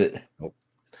get rid of it. Nope.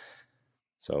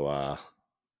 So,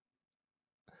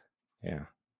 yeah.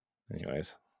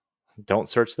 Anyways, don't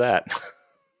search that.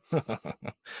 Well,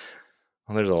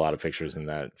 there's a lot of pictures in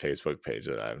that Facebook page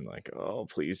that I'm like, oh,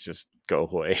 please just go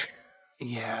away.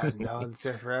 Yeah, no, it's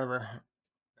there forever.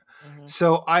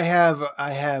 So I have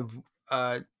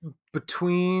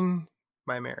between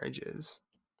my marriages,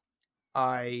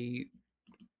 I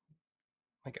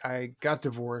got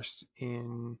divorced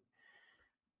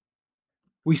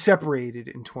we separated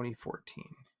in 2014.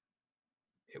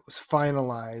 It was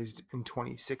finalized in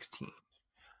 2016.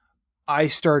 I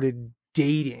started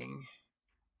dating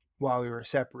while we were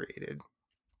separated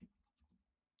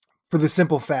for the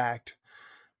simple fact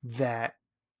that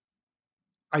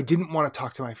I didn't want to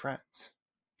talk to my friends.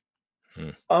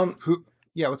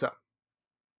 What's up?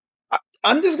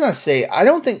 I'm just gonna say, I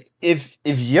don't think if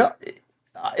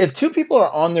two people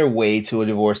are on their way to a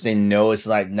divorce, they know it's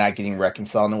like not getting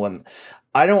reconciled and whatnot.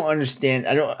 I don't understand.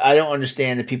 I don't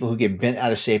understand the people who get bent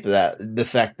out of shape of that. The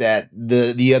fact that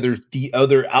the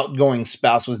other outgoing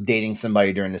spouse was dating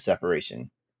somebody during the separation.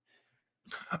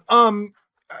 I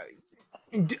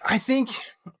think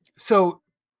so.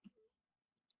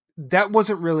 That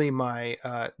wasn't really my.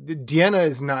 Deanna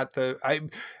is not the.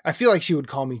 I feel like she would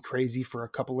call me crazy for a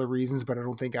couple of reasons, but I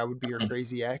don't think I would be her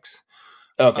crazy ex.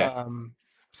 Okay.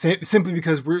 Simply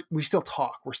because we still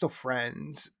talk. We're still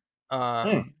friends.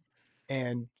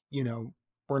 And you know,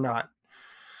 we're not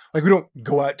like, we don't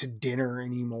go out to dinner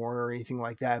anymore or anything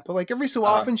like that, but like every so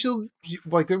often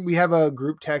we have a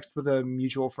group text with a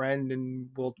mutual friend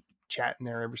and we'll chat in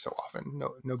there every so often.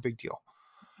 No big deal.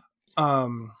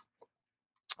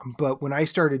 But when I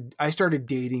started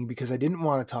dating because I didn't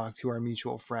want to talk to our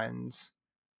mutual friends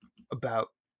about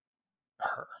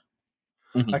her.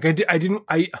 Like that's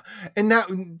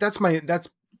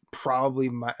probably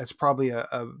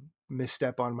a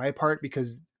misstep on my part,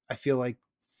 because I feel like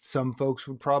some folks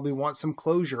would probably want some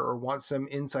closure or want some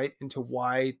insight into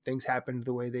why things happened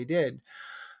the way they did.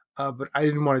 But I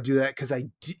didn't want to do that because I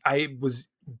was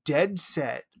dead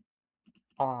set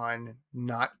on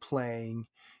not playing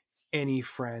any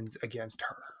friends against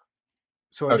her.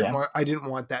 So I didn't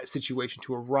want that situation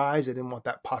to arise. I didn't want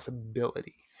that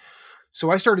possibility. So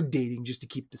I started dating just to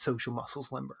keep the social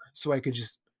muscles limber, so I could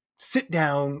just sit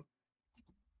down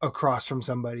across from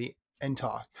somebody and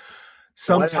talk.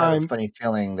 Sometimes I have a funny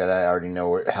feeling that I already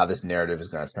know how this narrative is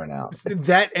going to turn out.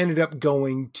 That ended up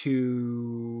going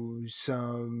to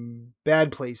some bad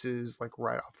places, like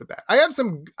right off the bat. I had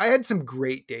some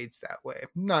great dates that way.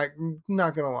 Not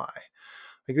gonna lie.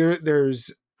 Like there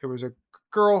was a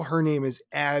girl. Her name is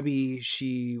Abby.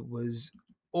 She was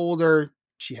older.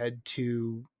 She had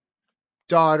 2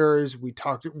 daughters. We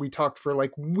talked for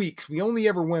like weeks. We only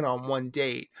ever went on one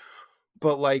date,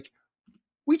 but like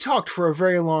we talked for a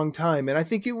very long time. And I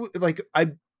think it was like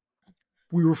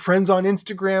we were friends on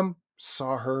Instagram,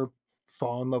 saw her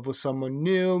fall in love with someone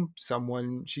new,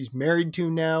 someone she's married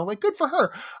to now. Like, good for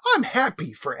her. I'm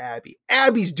happy for Abby.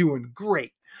 Abby's doing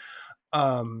great.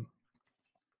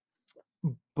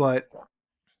 But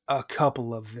a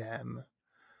couple of them,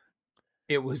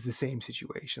 it was the same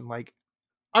situation. Like,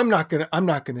 I'm not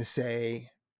gonna say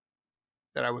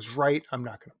that I was right. I'm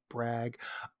not gonna brag.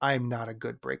 I'm not a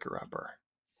good breaker upper,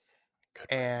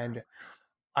 and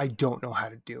I don't know how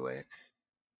to do it.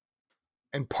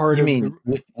 And part you of mean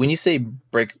when you say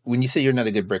you're not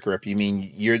a good breaker up, you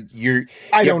mean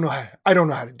I don't know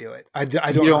how to do it. I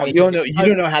don't know. You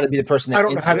don't know how to be the person that I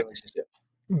don't know how to. Relationship.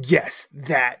 Yes,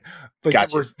 that. Like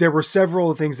gotcha. there were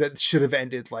several things that should have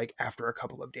ended like after a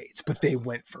couple of dates, but they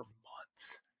went for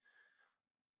months.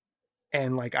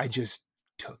 And like I just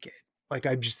took it. Like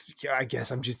I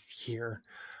guess I'm just here.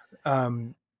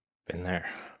 Been there.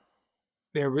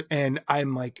 And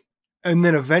I'm like, and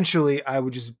then eventually I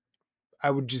would just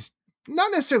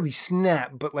not necessarily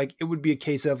snap, but like it would be a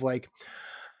case of like,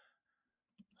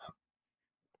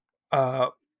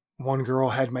 one girl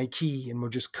had my key and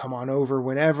would just come on over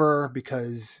whenever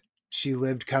because she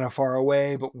lived kind of far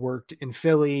away but worked in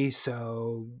Philly,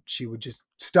 so she would just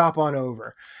stop on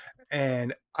over,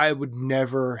 and I would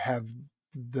never have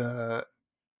the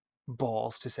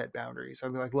balls to set boundaries.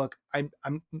 I'd be like, look, I'm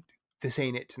this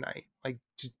ain't it tonight. Like,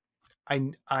 just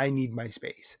I need my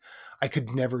space. I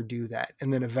could never do that.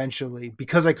 And then eventually,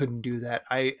 because I couldn't do that,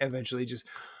 I eventually just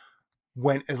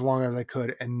went as long as I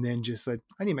could and then just said,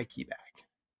 I need my key back.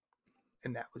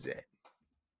 And that was it.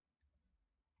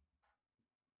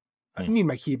 I need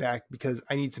my key back because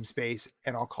I need some space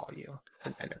and I'll call you.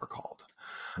 And I never called.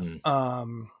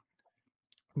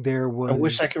 There was. I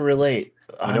wish I could relate.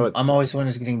 I'm always the one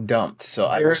who's getting dumped, so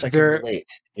I wish I could relate.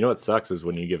 You know what sucks is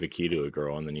when you give a key to a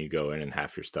girl and then you go in and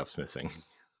half your stuff's missing.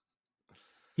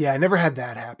 Yeah, I never had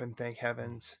that happen, thank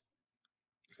heavens.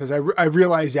 Because I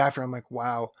realized after, I'm like,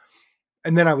 wow.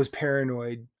 And then I was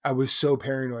paranoid. I was so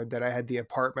paranoid that I had the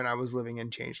apartment I was living in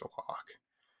change the lock.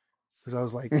 Because I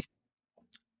was like,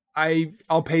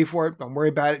 I'll pay for it. Don't worry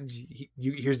about it.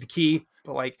 Here's the key.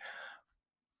 But like,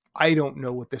 I don't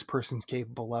know what this person's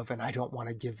capable of, and I don't want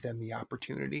to give them the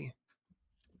opportunity.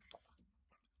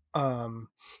 There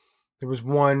was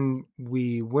one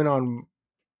we went on.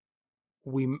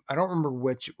 I don't remember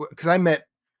which, because I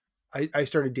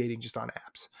started dating just on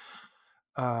apps.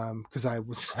 Because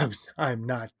I'm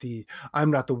not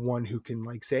the one who can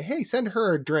like say, hey, send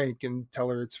her a drink and tell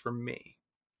her it's from me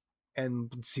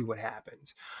and see what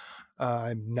happens.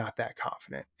 I'm not that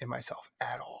confident in myself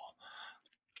at all.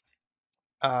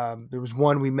 There was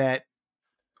one we met.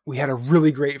 We had a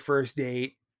really great first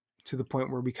date to the point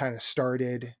where we kind of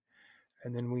started,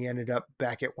 and then we ended up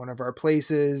back at one of our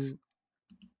places.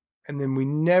 And then we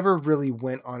never really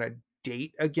went on a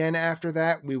date again after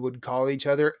that. We would call each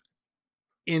other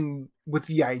with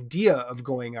the idea of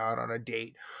going out on a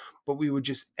date, but we would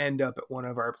just end up at one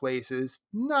of our places,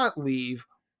 not leave,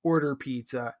 order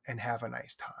pizza, and have a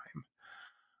nice time.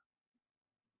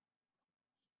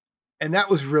 And that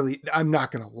was really, I'm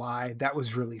not going to lie, that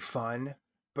was really fun,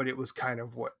 but it was kind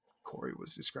of what Corey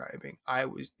was describing.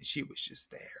 She was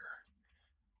just there.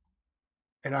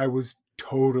 And I was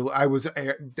totally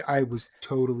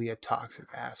a toxic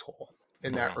asshole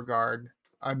in that regard.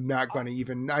 I'm not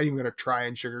even going to try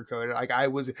and sugarcoat it. Like, I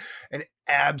was an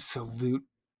absolute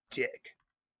dick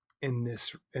in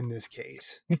this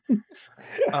case.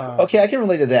 Okay, I can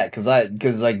relate to that because I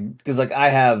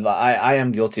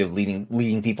am guilty of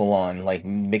leading people on, like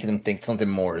making them think something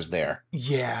more is there.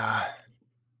 Yeah.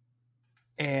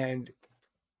 And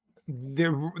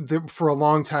there for a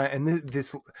long time, and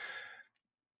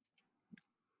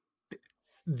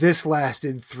this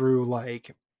lasted through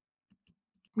like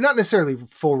not necessarily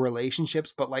full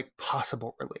relationships, but like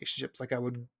possible relationships. Like I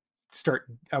would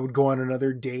go on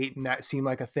another date and that seemed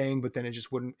like a thing, but then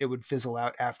it would fizzle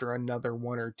out after another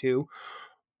one or two.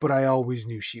 But I always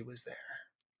knew she was there.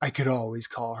 I could always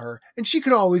call her and she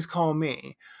could always call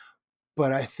me.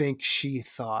 But I think she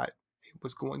thought it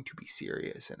was going to be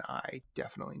serious and I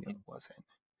definitely knew it wasn't.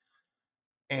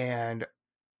 And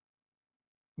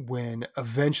when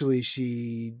eventually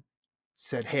she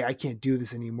said, hey, I can't do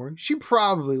this anymore, she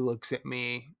probably looks at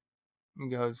me and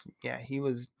goes, yeah, he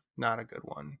was not a good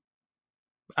one.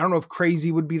 I don't know if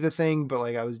crazy would be the thing, but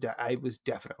like I was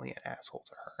definitely an asshole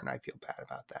to her and I feel bad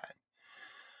about that.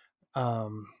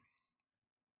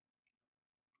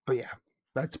 But yeah,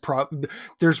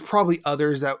 there's probably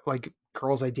others that like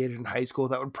girls I dated in high school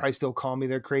that would probably still call me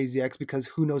their crazy ex because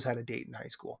who knows how to date in high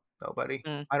school? Nobody.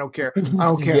 I don't care. I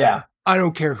don't care. Yeah. I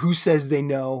don't care who says they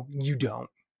know. You don't.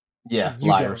 Yeah. You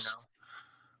liars.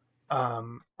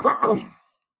 Don't know.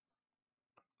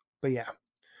 But yeah.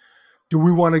 Do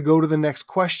we want to go to the next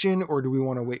question or do we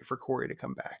want to wait for Corey to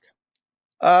come back?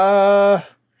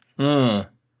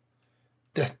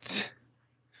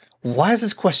 Why is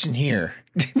this question here?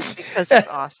 Because it's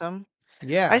awesome.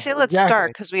 Yeah. I say let's start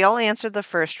because we all answered the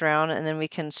first round and then we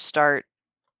can start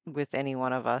with any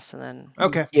one of us and then.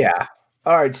 Okay. Yeah.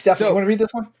 All right, Stephanie, you want to read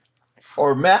this one?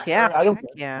 Or Matt? Yeah. I don't.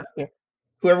 Yeah.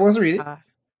 Whoever wants to read it.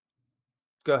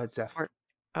 Go ahead, Steph.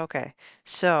 Okay,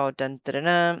 so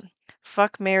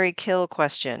fuck, marry, kill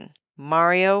question.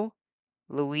 Mario,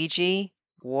 Luigi,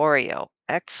 Wario.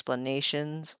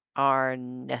 Explanations are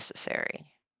necessary.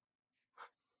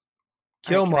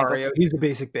 Kill Mario. He's the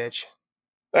basic bitch.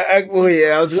 Well,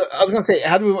 yeah, I was gonna say,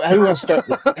 how do we want to start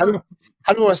this?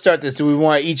 How do we want to start this? Do we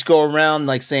want to each go around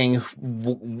like saying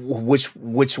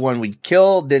which one we'd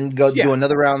kill, then do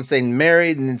another round saying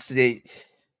married, and then say,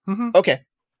 okay,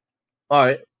 all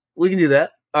right, we can do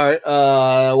that. All right,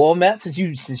 well, Matt, since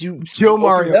you kill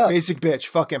Mario, basic bitch,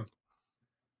 fuck him.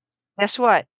 Guess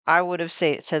what? I would have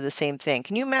said the same thing.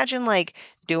 Can you imagine like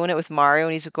doing it with Mario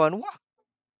and he's going, "What?"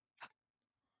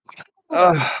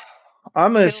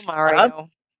 I'm gonna kill Mario.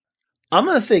 I'm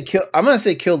gonna say kill. I'm gonna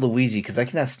say kill Luigi because I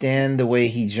cannot stand the way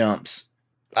he jumps.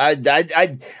 I've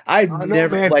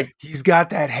never man. like. He's got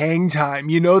that hang time.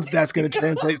 You know that's gonna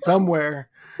translate somewhere.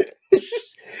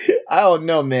 I don't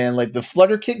know, man. Like the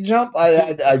flutter kick jump.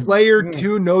 Player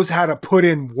 2 knows how to put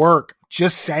in work.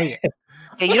 Just saying.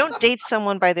 Yeah, you don't date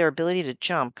someone by their ability to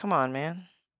jump. Come on, man.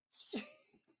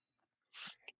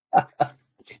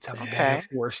 It's a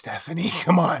metaphor, Stephanie.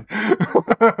 Come on.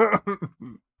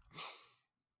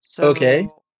 So okay.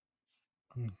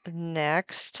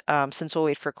 Next, since we'll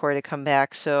wait for Corey to come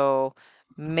back, so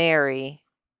marry.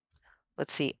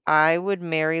 Let's see. I would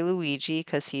marry Luigi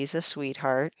because he's a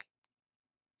sweetheart,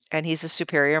 and he's a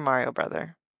superior Mario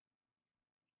brother.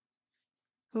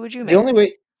 Who would you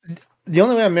marry? The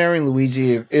only way I'm marrying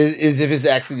Luigi is if it's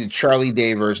actually the Charlie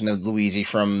Day version of Luigi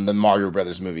from the Mario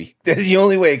Brothers movie. That's the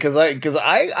only way because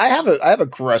I have a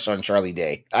crush on Charlie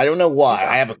Day. I don't know why.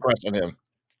 I have a crush on him.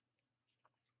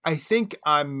 I think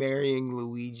I'm marrying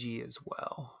Luigi as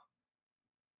well.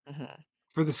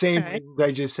 For the same reasons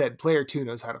I just said, player 2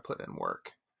 knows how to put in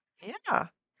work. Yeah.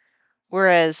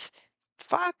 Whereas,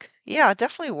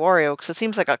 definitely Wario, because it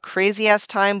seems like a crazy ass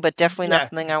time, but definitely not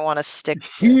something I want to stick.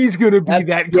 He's gonna be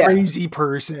that crazy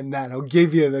person that'll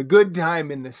give you the good time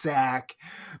in the sack,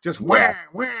 just wah,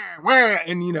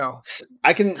 and you know.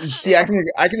 I can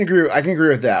agree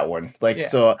with that one. Like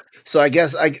so I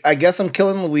guess I'm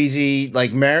killing Luigi,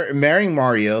 like marrying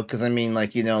Mario, because I mean,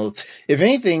 like, you know, if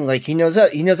anything, like he knows how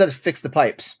to fix the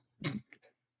pipes.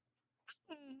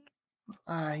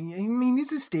 I mean,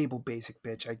 he's a stable basic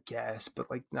bitch, I guess, but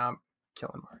like, I'm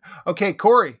killing Mario. Okay,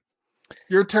 Corey,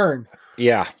 your turn.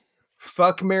 Yeah.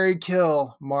 Fuck, marry,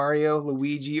 kill Mario,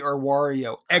 Luigi, or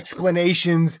Wario.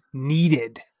 Explanations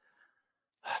needed.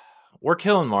 We're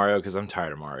killing Mario because I'm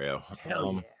tired of Mario.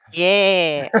 Hell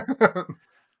yeah.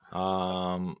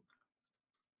 I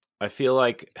feel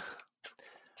like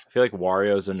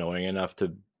Wario's annoying enough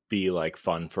to be like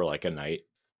fun for like a night,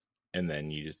 and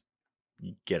then you just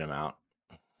get him out.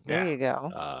 There you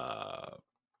go.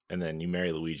 And then you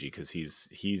marry Luigi because he's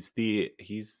the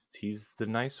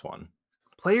nice one.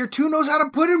 Player 2 knows how to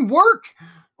put in work.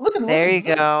 There you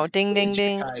go. Ding ding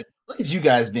ding. Look at you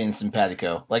guys being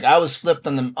simpatico. Like I was flipped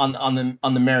on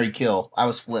the marry kill. I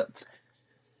was flipped.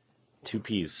 2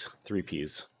 Ps, 3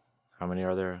 Ps. How many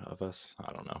are there of us?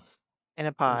 I don't know. In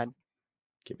a pod.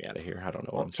 Get me out of here. I don't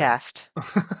know what I'm cast.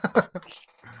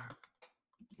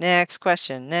 Next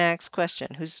question. Who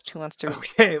wants to?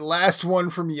 Okay, last one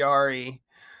from Yari.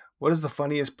 What is the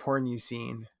funniest porn you've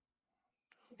seen?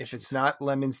 If it's not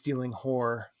lemon stealing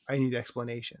whore, I need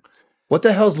explanations. What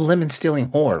the hell's lemon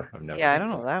stealing whore? I don't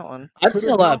know that one. I've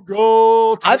seen a lot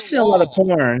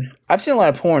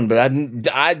of porn, but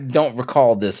I don't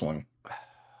recall this one.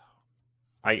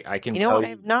 I can. You know, I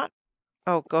have not.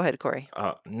 Oh, go ahead, Corey.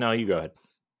 No, you go ahead.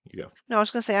 You go. No, I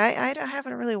was gonna say I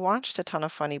haven't really watched a ton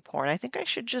of funny porn. I think I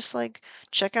should just like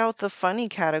check out the funny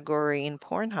category in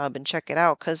Pornhub and check it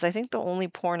out, because I think the only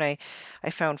porn I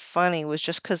found funny was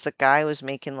just because the guy was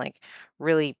making like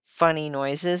really funny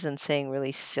noises and saying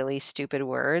really silly, stupid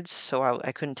words, so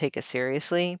I couldn't take it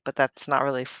seriously. But that's not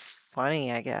really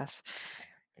funny, I guess.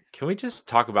 Can we just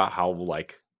talk about how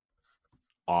like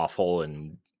awful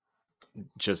and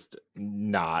just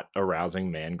not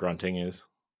arousing man grunting is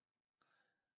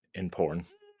in porn?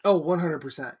 Oh,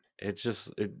 100%. It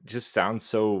just sounds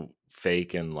so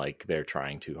fake and like they're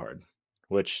trying too hard,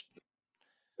 which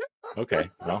okay,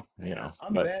 well, you know.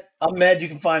 I'm mad you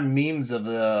can find memes of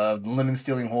the lemon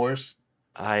stealing horse.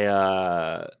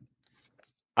 I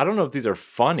don't know if these are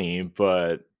funny,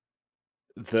 but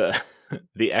the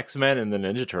X-Men and the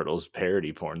Ninja Turtles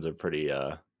parody porns are pretty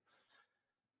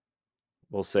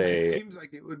we'll say it seems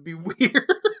like it would be weird.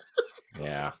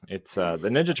 Yeah, it's the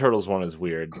Ninja Turtles one is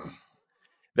weird.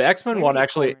 The X-Men one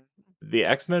actually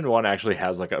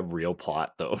has like a real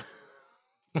plot though.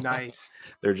 Nice.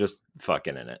 They're just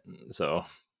fucking in it. So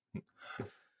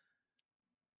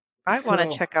I want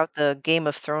to check out the Game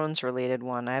of Thrones related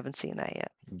one. I haven't seen that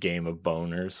yet. Game of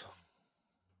Boners.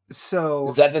 So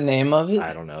is that the name of it?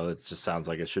 I don't know. It just sounds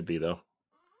like it should be, though.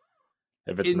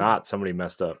 If it's not, somebody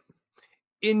messed up.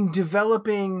 In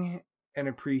developing an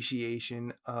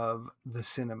appreciation of the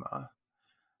cinema,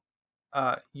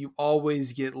 you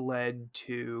always get led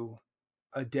to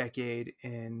a decade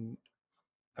in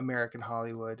American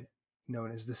Hollywood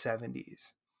known as the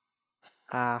 70s.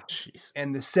 Jeez.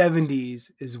 And the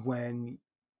 70s is when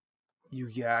you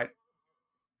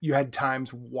had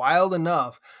times wild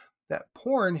enough that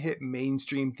porn hit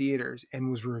mainstream theaters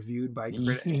and was reviewed by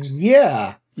critics.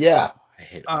 Yeah. I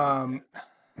hate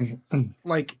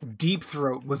like Deep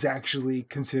Throat was actually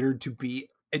considered to be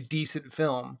a decent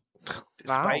film,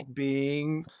 despite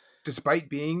being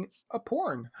a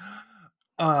porn.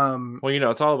 Well,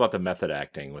 it's all about the method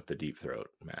acting with the Deep Throat,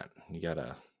 Matt. You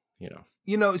gotta,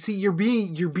 see, you're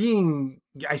being.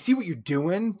 I see what you're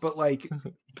doing, but like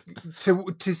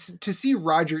to see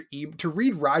to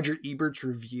read Roger Ebert's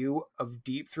review of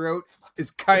Deep Throat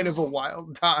is kind of a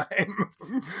wild time.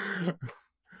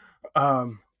 At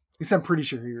least I'm pretty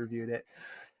sure he reviewed it.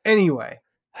 Anyway,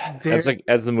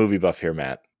 as the movie buff here,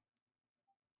 Matt.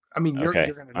 I mean, you're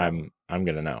gonna know. I'm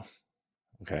gonna know.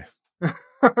 Okay.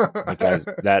 Because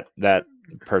that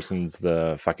person's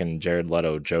the fucking Jared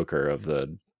Leto Joker of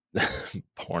the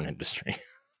porn industry.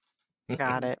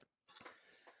 Got it.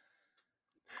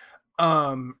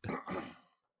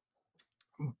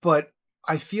 But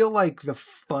I feel like the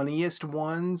funniest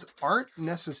ones aren't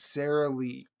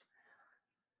necessarily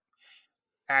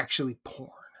actually porn.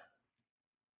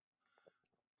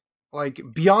 Like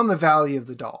Beyond the Valley of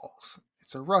the Dolls.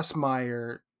 It's a Russ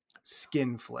Meyer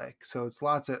skin flick, so it's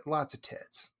lots of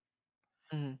tits.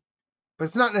 Mm-hmm. But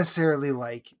it's not necessarily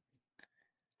like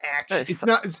action. It's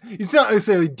not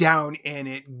necessarily down in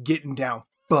it, getting down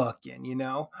fucking,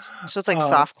 So it's like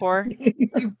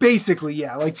softcore? Basically,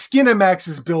 yeah. Like Skinamax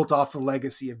is built off the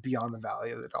legacy of Beyond the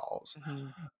Valley of the Dolls.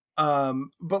 Mm-hmm.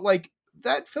 But like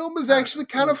that film is actually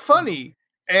kind of funny,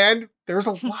 and there's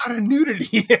a lot of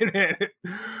nudity in it.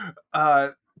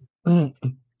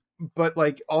 But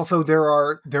like also there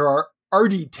are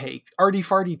arty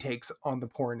farty takes on the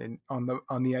porn and on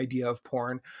the idea of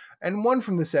porn, and one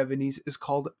from the 70s is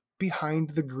called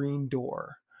Behind the Green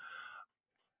Door.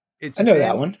 I know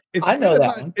that one.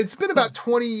 It's been about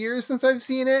 20 years since I've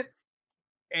seen it,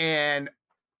 and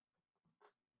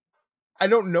I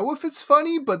don't know if it's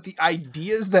funny, but the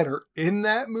ideas that are in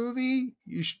that movie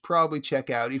you should probably check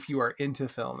out if you are into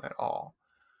film at all.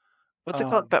 What's it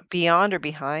called? But Beyond or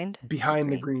Behind?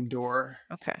 Behind the Green Door.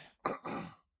 Okay.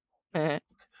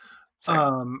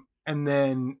 And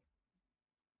then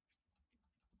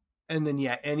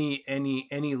yeah, any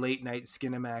late night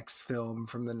Skinamax film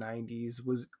from the 90s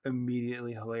was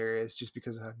immediately hilarious just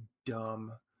because of how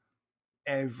dumb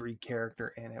every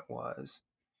character in it was.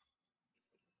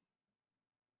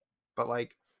 But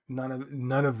like none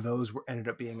of those ended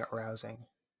up being arousing.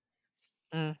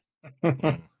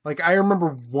 Like I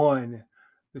remember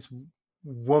this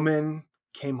woman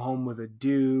came home with a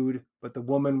dude, but the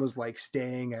woman was like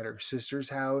staying at her sister's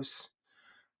house,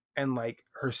 and like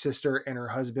her sister and her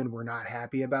husband were not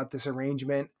happy about this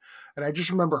arrangement. And I just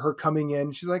remember her coming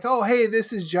in. She's like, "Oh, hey,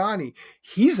 this is Johnny.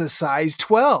 He's a size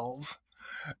 12."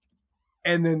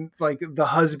 And then like the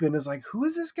husband is like, "Who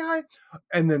is this guy?"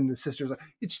 And then the sister's like,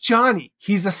 "It's Johnny.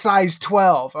 He's a size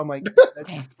 12." I'm like,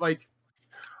 that's like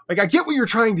I get what you're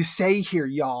trying to say here,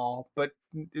 y'all, but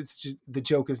it's just the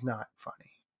joke is not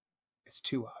funny. It's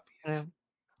too obvious.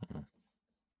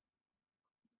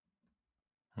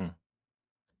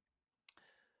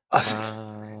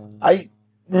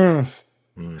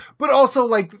 But also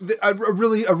like a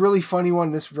really funny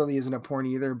one. This really isn't a porn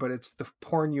either, but it's the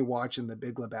porn you watch in The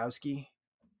Big Lebowski.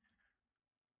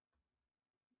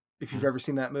 If you've ever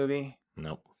seen that movie,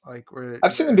 nope. Like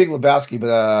I've seen The Big Lebowski,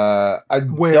 but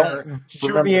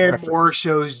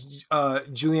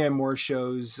Julianne Moore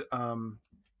shows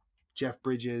Jeff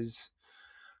Bridges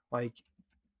like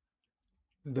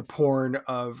the porn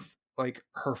of like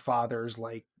her father's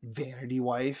like vanity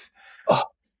wife,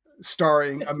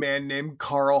 starring a man named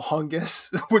Carl Hungus,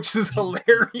 which is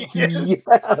hilarious.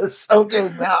 Yes.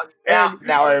 Okay. Now I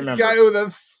remember. This guy with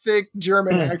a thick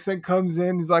German accent comes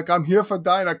in. He's like, "I'm here for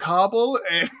Dinah Kabel,"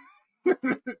 and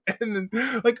then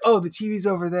like, "Oh, the TV's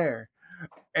over there,"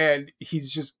 and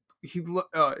it's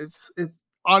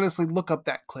honestly, look up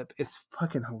that clip. It's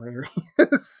fucking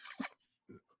hilarious.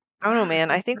 I don't know, man.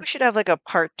 I think we should have like a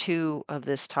part 2 of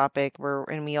this topic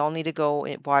and we all need to go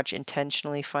and watch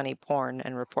intentionally funny porn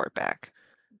and report back.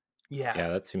 Yeah. Yeah,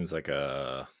 that seems like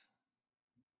a...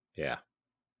 Yeah.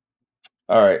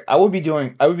 All right, I would be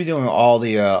doing all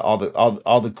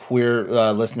the queer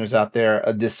listeners out there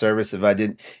a disservice if I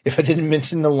didn't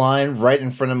mention the line right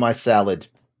in front of my salad.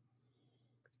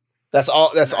 That's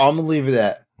all. That's all I'm gonna leave it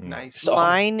at. Nice.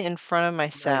 Line in front of my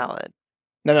salad.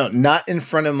 No, not in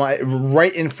front of my.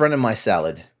 Right in front of my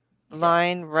salad.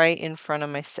 Line right in front of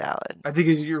my salad. I think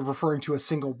you're referring to a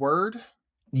single word.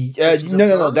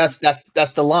 No. That's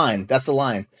the line. That's the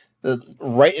line.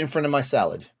 Right in front of my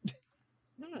salad.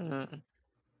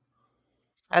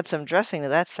 Add some dressing to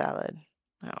that salad.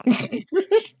 I don't know.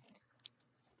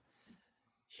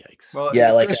 Yikes. Well,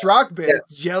 yeah, like Chris Rock bit,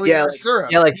 it's jelly or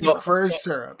syrup. Yeah, like he prefers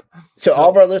syrup. So all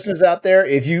of our listeners out there,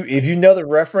 if you know the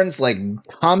reference, like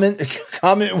comment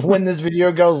when this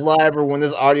video goes live or when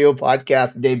this audio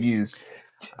podcast debuts.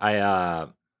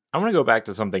 I'm gonna go back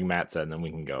to something Matt said, and then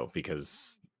we can go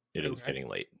because it is getting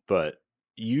late. But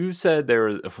you said there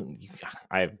was,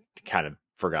 I kind of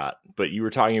forgot, but you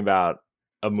were talking about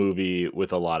a movie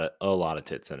with a lot of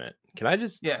tits in it. Can I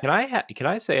just can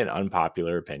I say an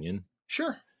unpopular opinion?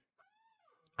 Sure.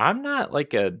 I'm not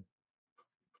like a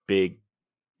big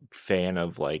fan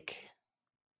of like,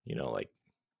 like,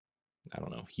 I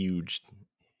don't know, huge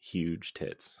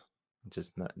tits.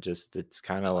 It's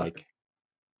kind of like.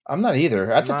 I'm not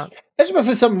either. I just want to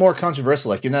say something more controversial.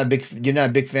 Like you're not a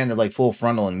big fan of like full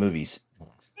frontal in movies.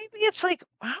 Maybe it's like,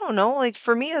 I don't know. Like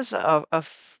for me as a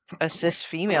cis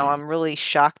female, I'm really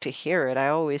shocked to hear it. I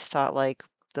always thought like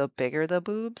the bigger the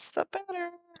boobs, the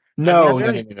better. No,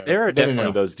 there are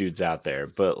definitely those dudes out there,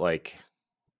 but like,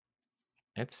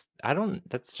 it's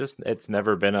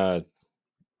never been a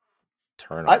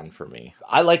turn on for me.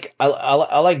 I like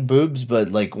boobs,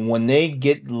 but like when they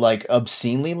get like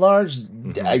obscenely large,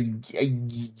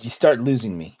 you start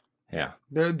losing me. Yeah,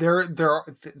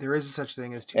 there is such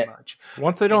thing as too much.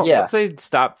 Once they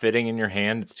stop fitting in your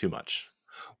hand, it's too much.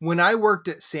 When I worked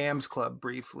at Sam's Club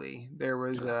briefly, there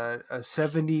was a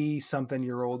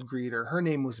 70-something-year-old greeter. Her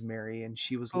name was Mary, and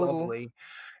she was lovely.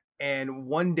 And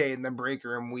one day in the break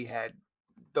room, we had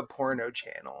the porno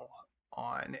channel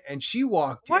on, and she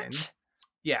walked in.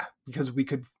 Yeah, because we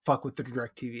could fuck with the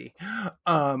DirecTV.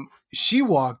 She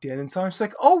walked in and saw her. She's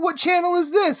like, "Oh, what channel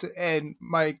is this?" And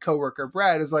my coworker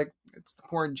Brad is like, "It's the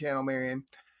porn channel, Marion."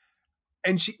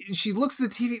 And she looks at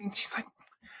the TV and she's like,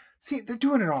 "See, they're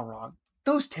doing it all wrong.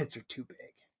 Those tits are too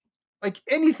big. Like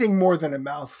anything more than a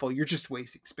mouthful, you're just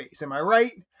wasting space. Am I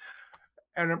right?"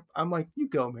 And I'm like, "You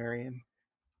go, Marion."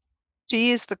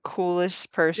 She is the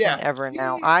coolest person ever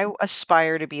now. I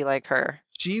aspire to be like her.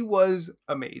 She was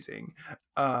amazing.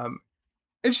 And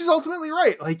she's ultimately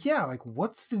right. Like, yeah, like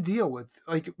what's the deal with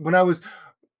like when I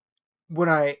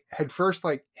had first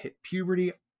like hit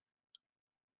puberty,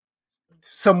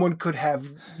 someone could have,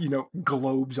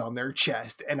 globes on their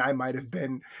chest and I might have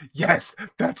been, yes,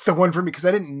 that's the one for me because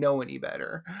I didn't know any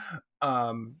better.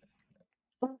 But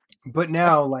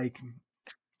now like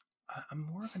I'm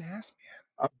more of an ass man.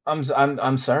 I'm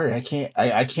sorry. I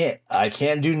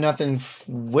can't do nothing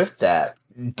with that.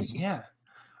 Yeah.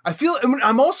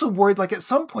 I'm also worried like at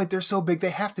some point they're so big they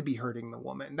have to be hurting the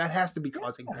woman. That has to be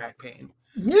causing back pain.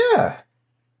 Yeah.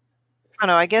 I don't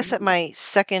know. I guess at my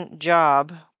second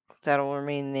job that'll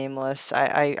remain nameless,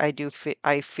 I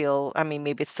feel, I mean,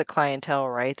 maybe it's the clientele,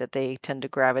 right? That they tend to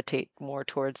gravitate more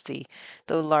towards the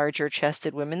larger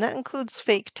chested women. That includes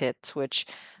fake tits, which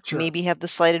maybe have the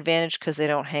slight advantage because they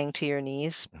don't hang to your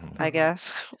knees, I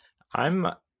guess. I'm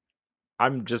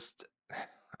just,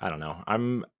 I don't know.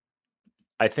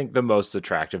 I think the most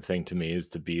attractive thing to me is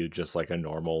to be just like a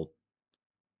normal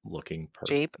looking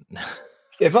person. Jape.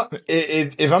 If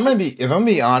I'm gonna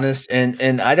be honest,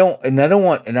 and I don't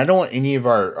want any of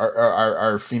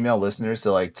our female listeners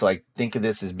to think of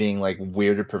this as being like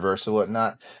weird or perverse or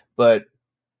whatnot, but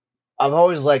I've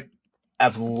always liked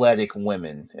athletic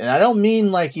women, and I don't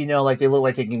mean like like they look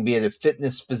like they can be at a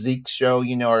fitness physique show,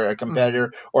 or a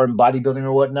competitor or in bodybuilding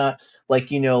or whatnot, like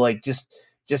like just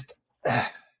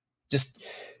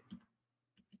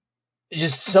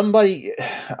somebody.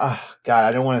 Oh God,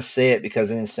 I don't want to say it because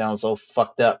then it sounds so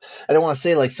fucked up. I don't want to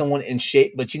say like someone in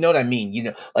shape, but you know what I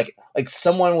mean. Like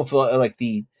someone with like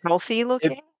the healthy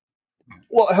looking.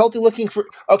 Healthy looking for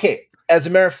okay. As a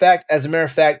matter of fact,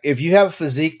 if you have a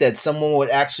physique that someone would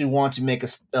actually want to make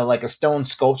a stone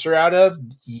sculpture out of,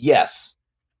 yes.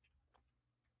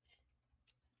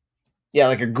 Yeah,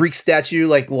 like a Greek statue,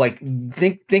 like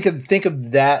think of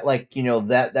that, like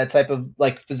that type of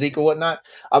like physique or whatnot.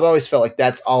 I've always felt like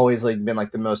that's always like been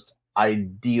like the most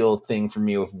ideal thing for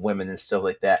me with women and stuff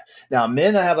like that. Now,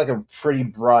 men, I have like a pretty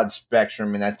broad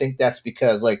spectrum, and I think that's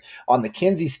because like on the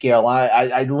Kinsey scale,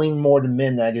 I lean more to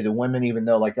men than I do to women, even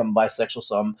though like I'm bisexual.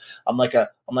 So I'm like a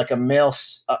male,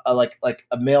 like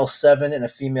a male 7 and a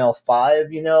female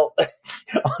 5, you know,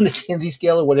 on the Kinsey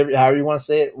scale or whatever, however you want to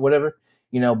say it, whatever,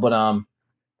 you know.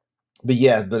 But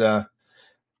yeah,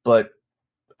 but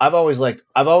I've always liked,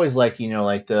 you know,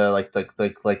 like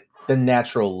the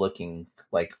natural looking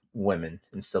like women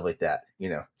and stuff like that, you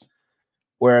know.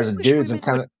 Whereas dudes, I'm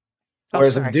kind of.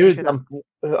 Whereas with dudes, I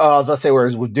was about to say,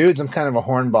 whereas with dudes, I'm kind of a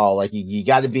hornball. Like you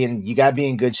got to be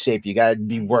in good shape. You got to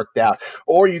be worked out,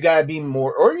 or you got to be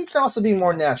more, or you can also be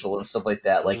more natural and stuff like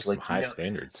that. Like high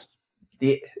standards.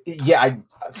 Yeah,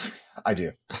 I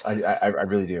do. I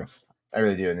really do. I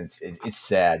really do, and it's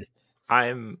sad.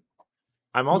 I'm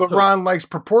also LeRon likes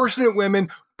proportionate women,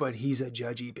 but he's a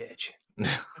judgy bitch.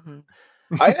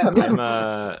 I am.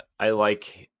 I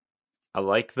like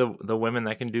the women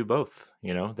that can do both.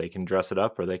 You know, they can dress it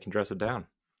up or they can dress it down.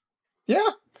 Yeah,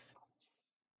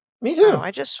 me too.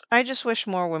 I just wish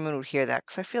more women would hear that,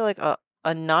 because I feel like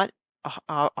not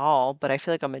all, but I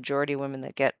feel like a majority of women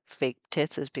that get fake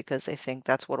tits is because they think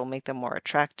that's what'll make them more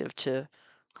attractive to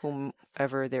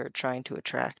whomever they're trying to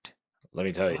attract. Let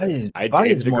me tell you, I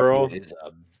dated a girl. Is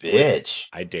a bitch.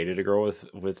 I dated a girl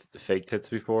with fake tits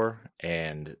before,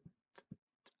 and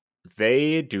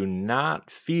they do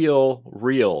not feel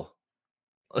real.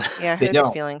 Yeah, they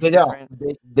don't. They don't.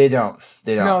 They don't.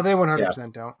 No, they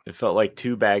 100% don't. It felt like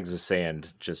 2 bags of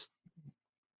sand, just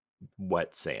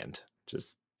wet sand.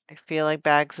 Just I feel like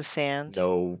bags of sand.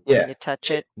 No, when you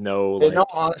touch it. No, in all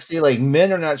honesty, like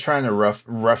men are not trying to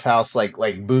roughhouse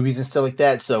like boobies and stuff like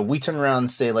that. So we turn around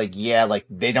and say like, yeah, like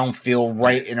they don't feel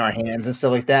right in our hands and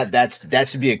stuff like that. That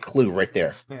should be a clue right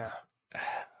there. Yeah.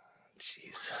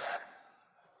 Jeez.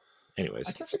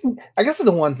 Anyways, I guess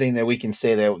the one thing that we can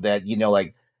say that you know,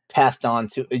 like passed on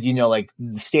to, you know, like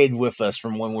stayed with us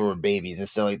from when we were babies and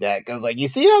stuff like that. Because like you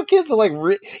see how kids are like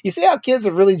you see how kids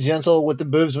are really gentle with the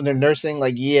boobs when they're nursing.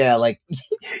 Like yeah,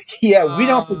 yeah, we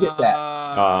don't forget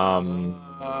that.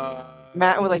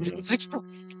 Matt would like to.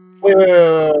 Wait.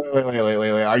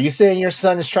 Are you saying your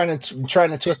son is trying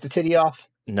to twist the titty off?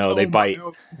 No, they bite.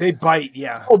 They bite.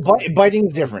 Yeah. Oh, biting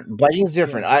is different. Biting is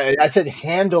different. Yeah. I said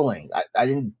handling. I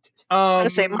didn't. I'm gonna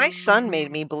say my son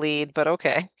made me bleed, but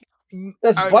okay.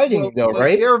 That's biting, though,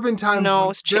 right? There have been times. No,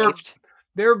 it's chafed.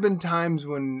 There have been times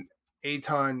when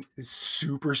Eitan is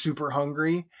super, super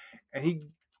hungry, and he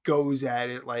goes at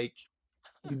it like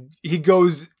he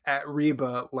goes at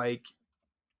Reba like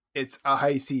it's a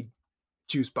Hi-C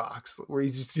juice box, where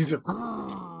he's like,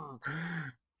 Who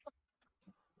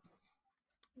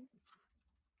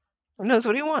knows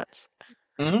what he wants?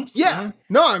 Mm-hmm. Yeah, mm-hmm.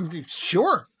 No, I'm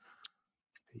sure.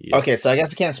 Yeah. Okay, so I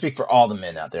guess I can't speak for all the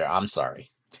men out there. I'm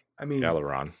sorry. I mean, yeah,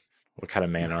 LeRon, what kind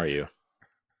of man are you?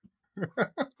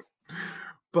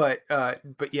 but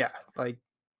yeah, like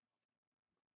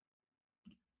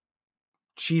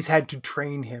she's had to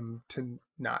train him to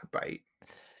not bite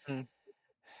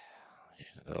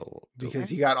because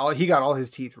he got all his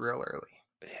teeth real early.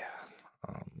 Yeah.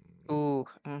 Ooh.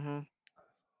 Mm-hmm.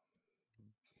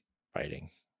 Biting.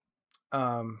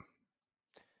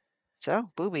 So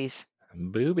boobies.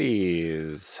 I'm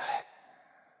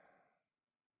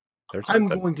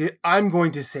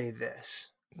going to say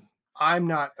this. I'm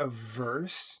not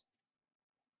averse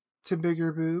to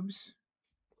bigger boobs.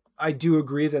 I do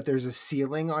agree that there's a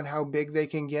ceiling on how big they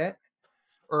can get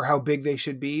or how big they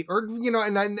should be, or, you know,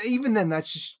 and even then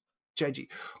that's just judgy.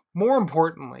 More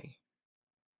importantly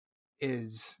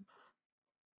is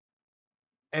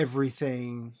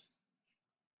everything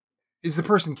is the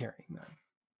person carrying them.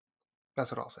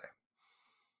 That's what I'll say.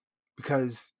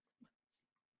 Because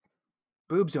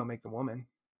boobs don't make the woman.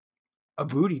 A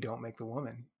booty don't make the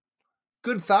woman.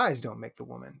 Good thighs don't make the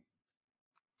woman.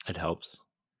 It helps.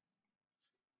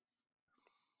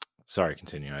 Sorry,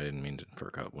 continue. I didn't mean to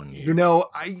perk up when you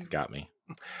got me.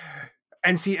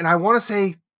 And I want to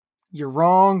say you're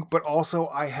wrong, but also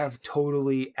I have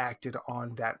totally acted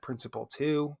on that principle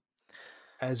too,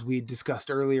 as we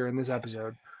discussed earlier in this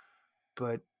episode.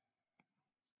 But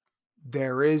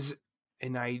there is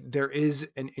an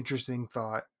interesting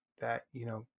thought that, you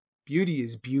know, beauty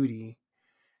is beauty,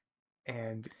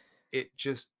 and it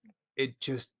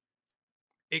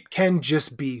can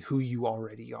just be who you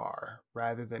already are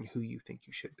rather than who you think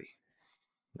you should be.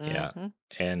 Yeah. Mm-hmm.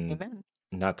 And Amen.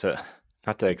 not to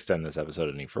extend this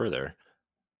episode any further,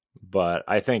 but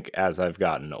I think as I've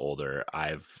gotten older,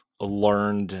 I've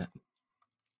learned,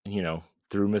 you know,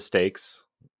 through mistakes,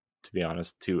 to be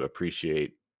honest, to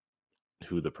appreciate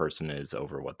who the person is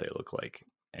over what they look like.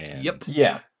 And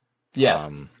yeah. yeah.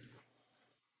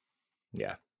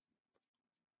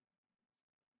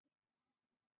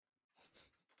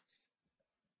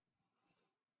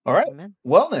 All right. Amen.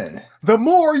 Well then, the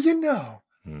more you know.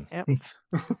 Yep.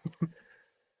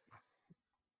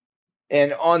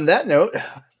 And on that note,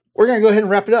 we're going to go ahead and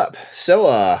wrap it up. So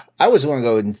I always want to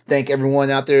go and thank everyone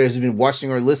out there who's been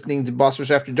watching or listening to Boss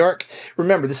Rush After Dark.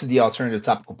 Remember, this is the alternative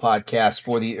topical podcast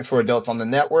for adults on the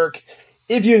network.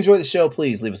 If you enjoy the show,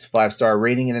 please leave us a 5-star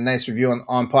rating and a nice review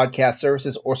on podcast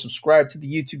services, or subscribe to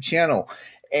the YouTube channel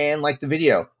and like the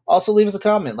video. Also, leave us a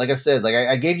comment. Like I said,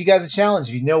 I gave you guys a challenge.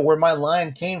 If you know where my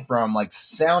line came from,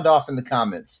 sound off in the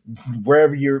comments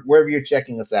wherever you're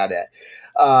checking us out at.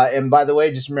 And by the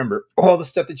way, just remember, all the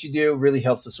stuff that you do really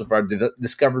helps us with our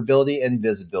discoverability and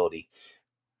visibility.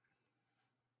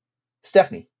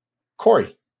 Stephanie,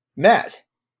 Corey, Matt,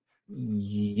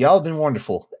 y'all have been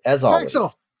wonderful as always.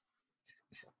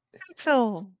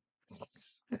 So,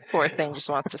 poor thing just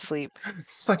wants to sleep.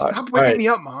 It's like, stop waking me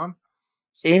up, Mom.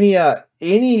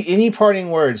 Any parting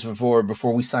words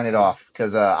before we sign it off?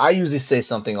 Because I usually say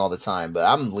something all the time, but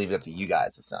I'm gonna leave it up to you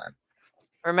guys this time.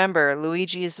 Remember,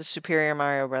 Luigi is the superior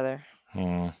Mario brother.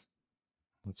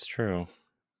 That's true.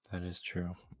 That is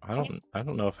true. I don't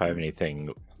know if I have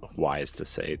anything wise to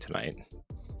say tonight.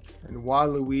 And while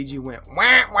Luigi went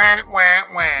wah wah wah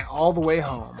wah all the way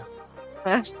home.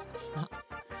 And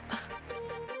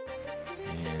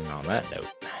on that note,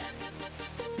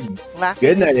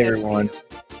 good night, everyone.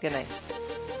 Good night.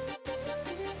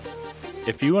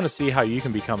 If you want to see how you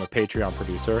can become a Patreon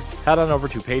producer, head on over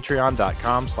to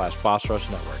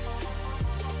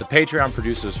patreon.com/BossRushNetwork. The Patreon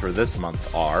producers for this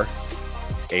month are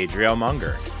Adriel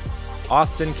Munger,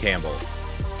 Austin Campbell,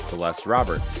 Celeste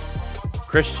Roberts,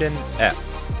 Christian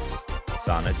S.,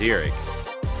 Sana Dirrig,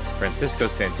 Francisco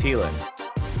Santillan,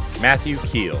 Matthew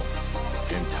Kiel,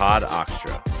 and Todd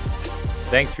Oxtra.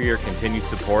 Thanks for your continued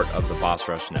support of the Boss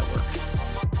Rush Network.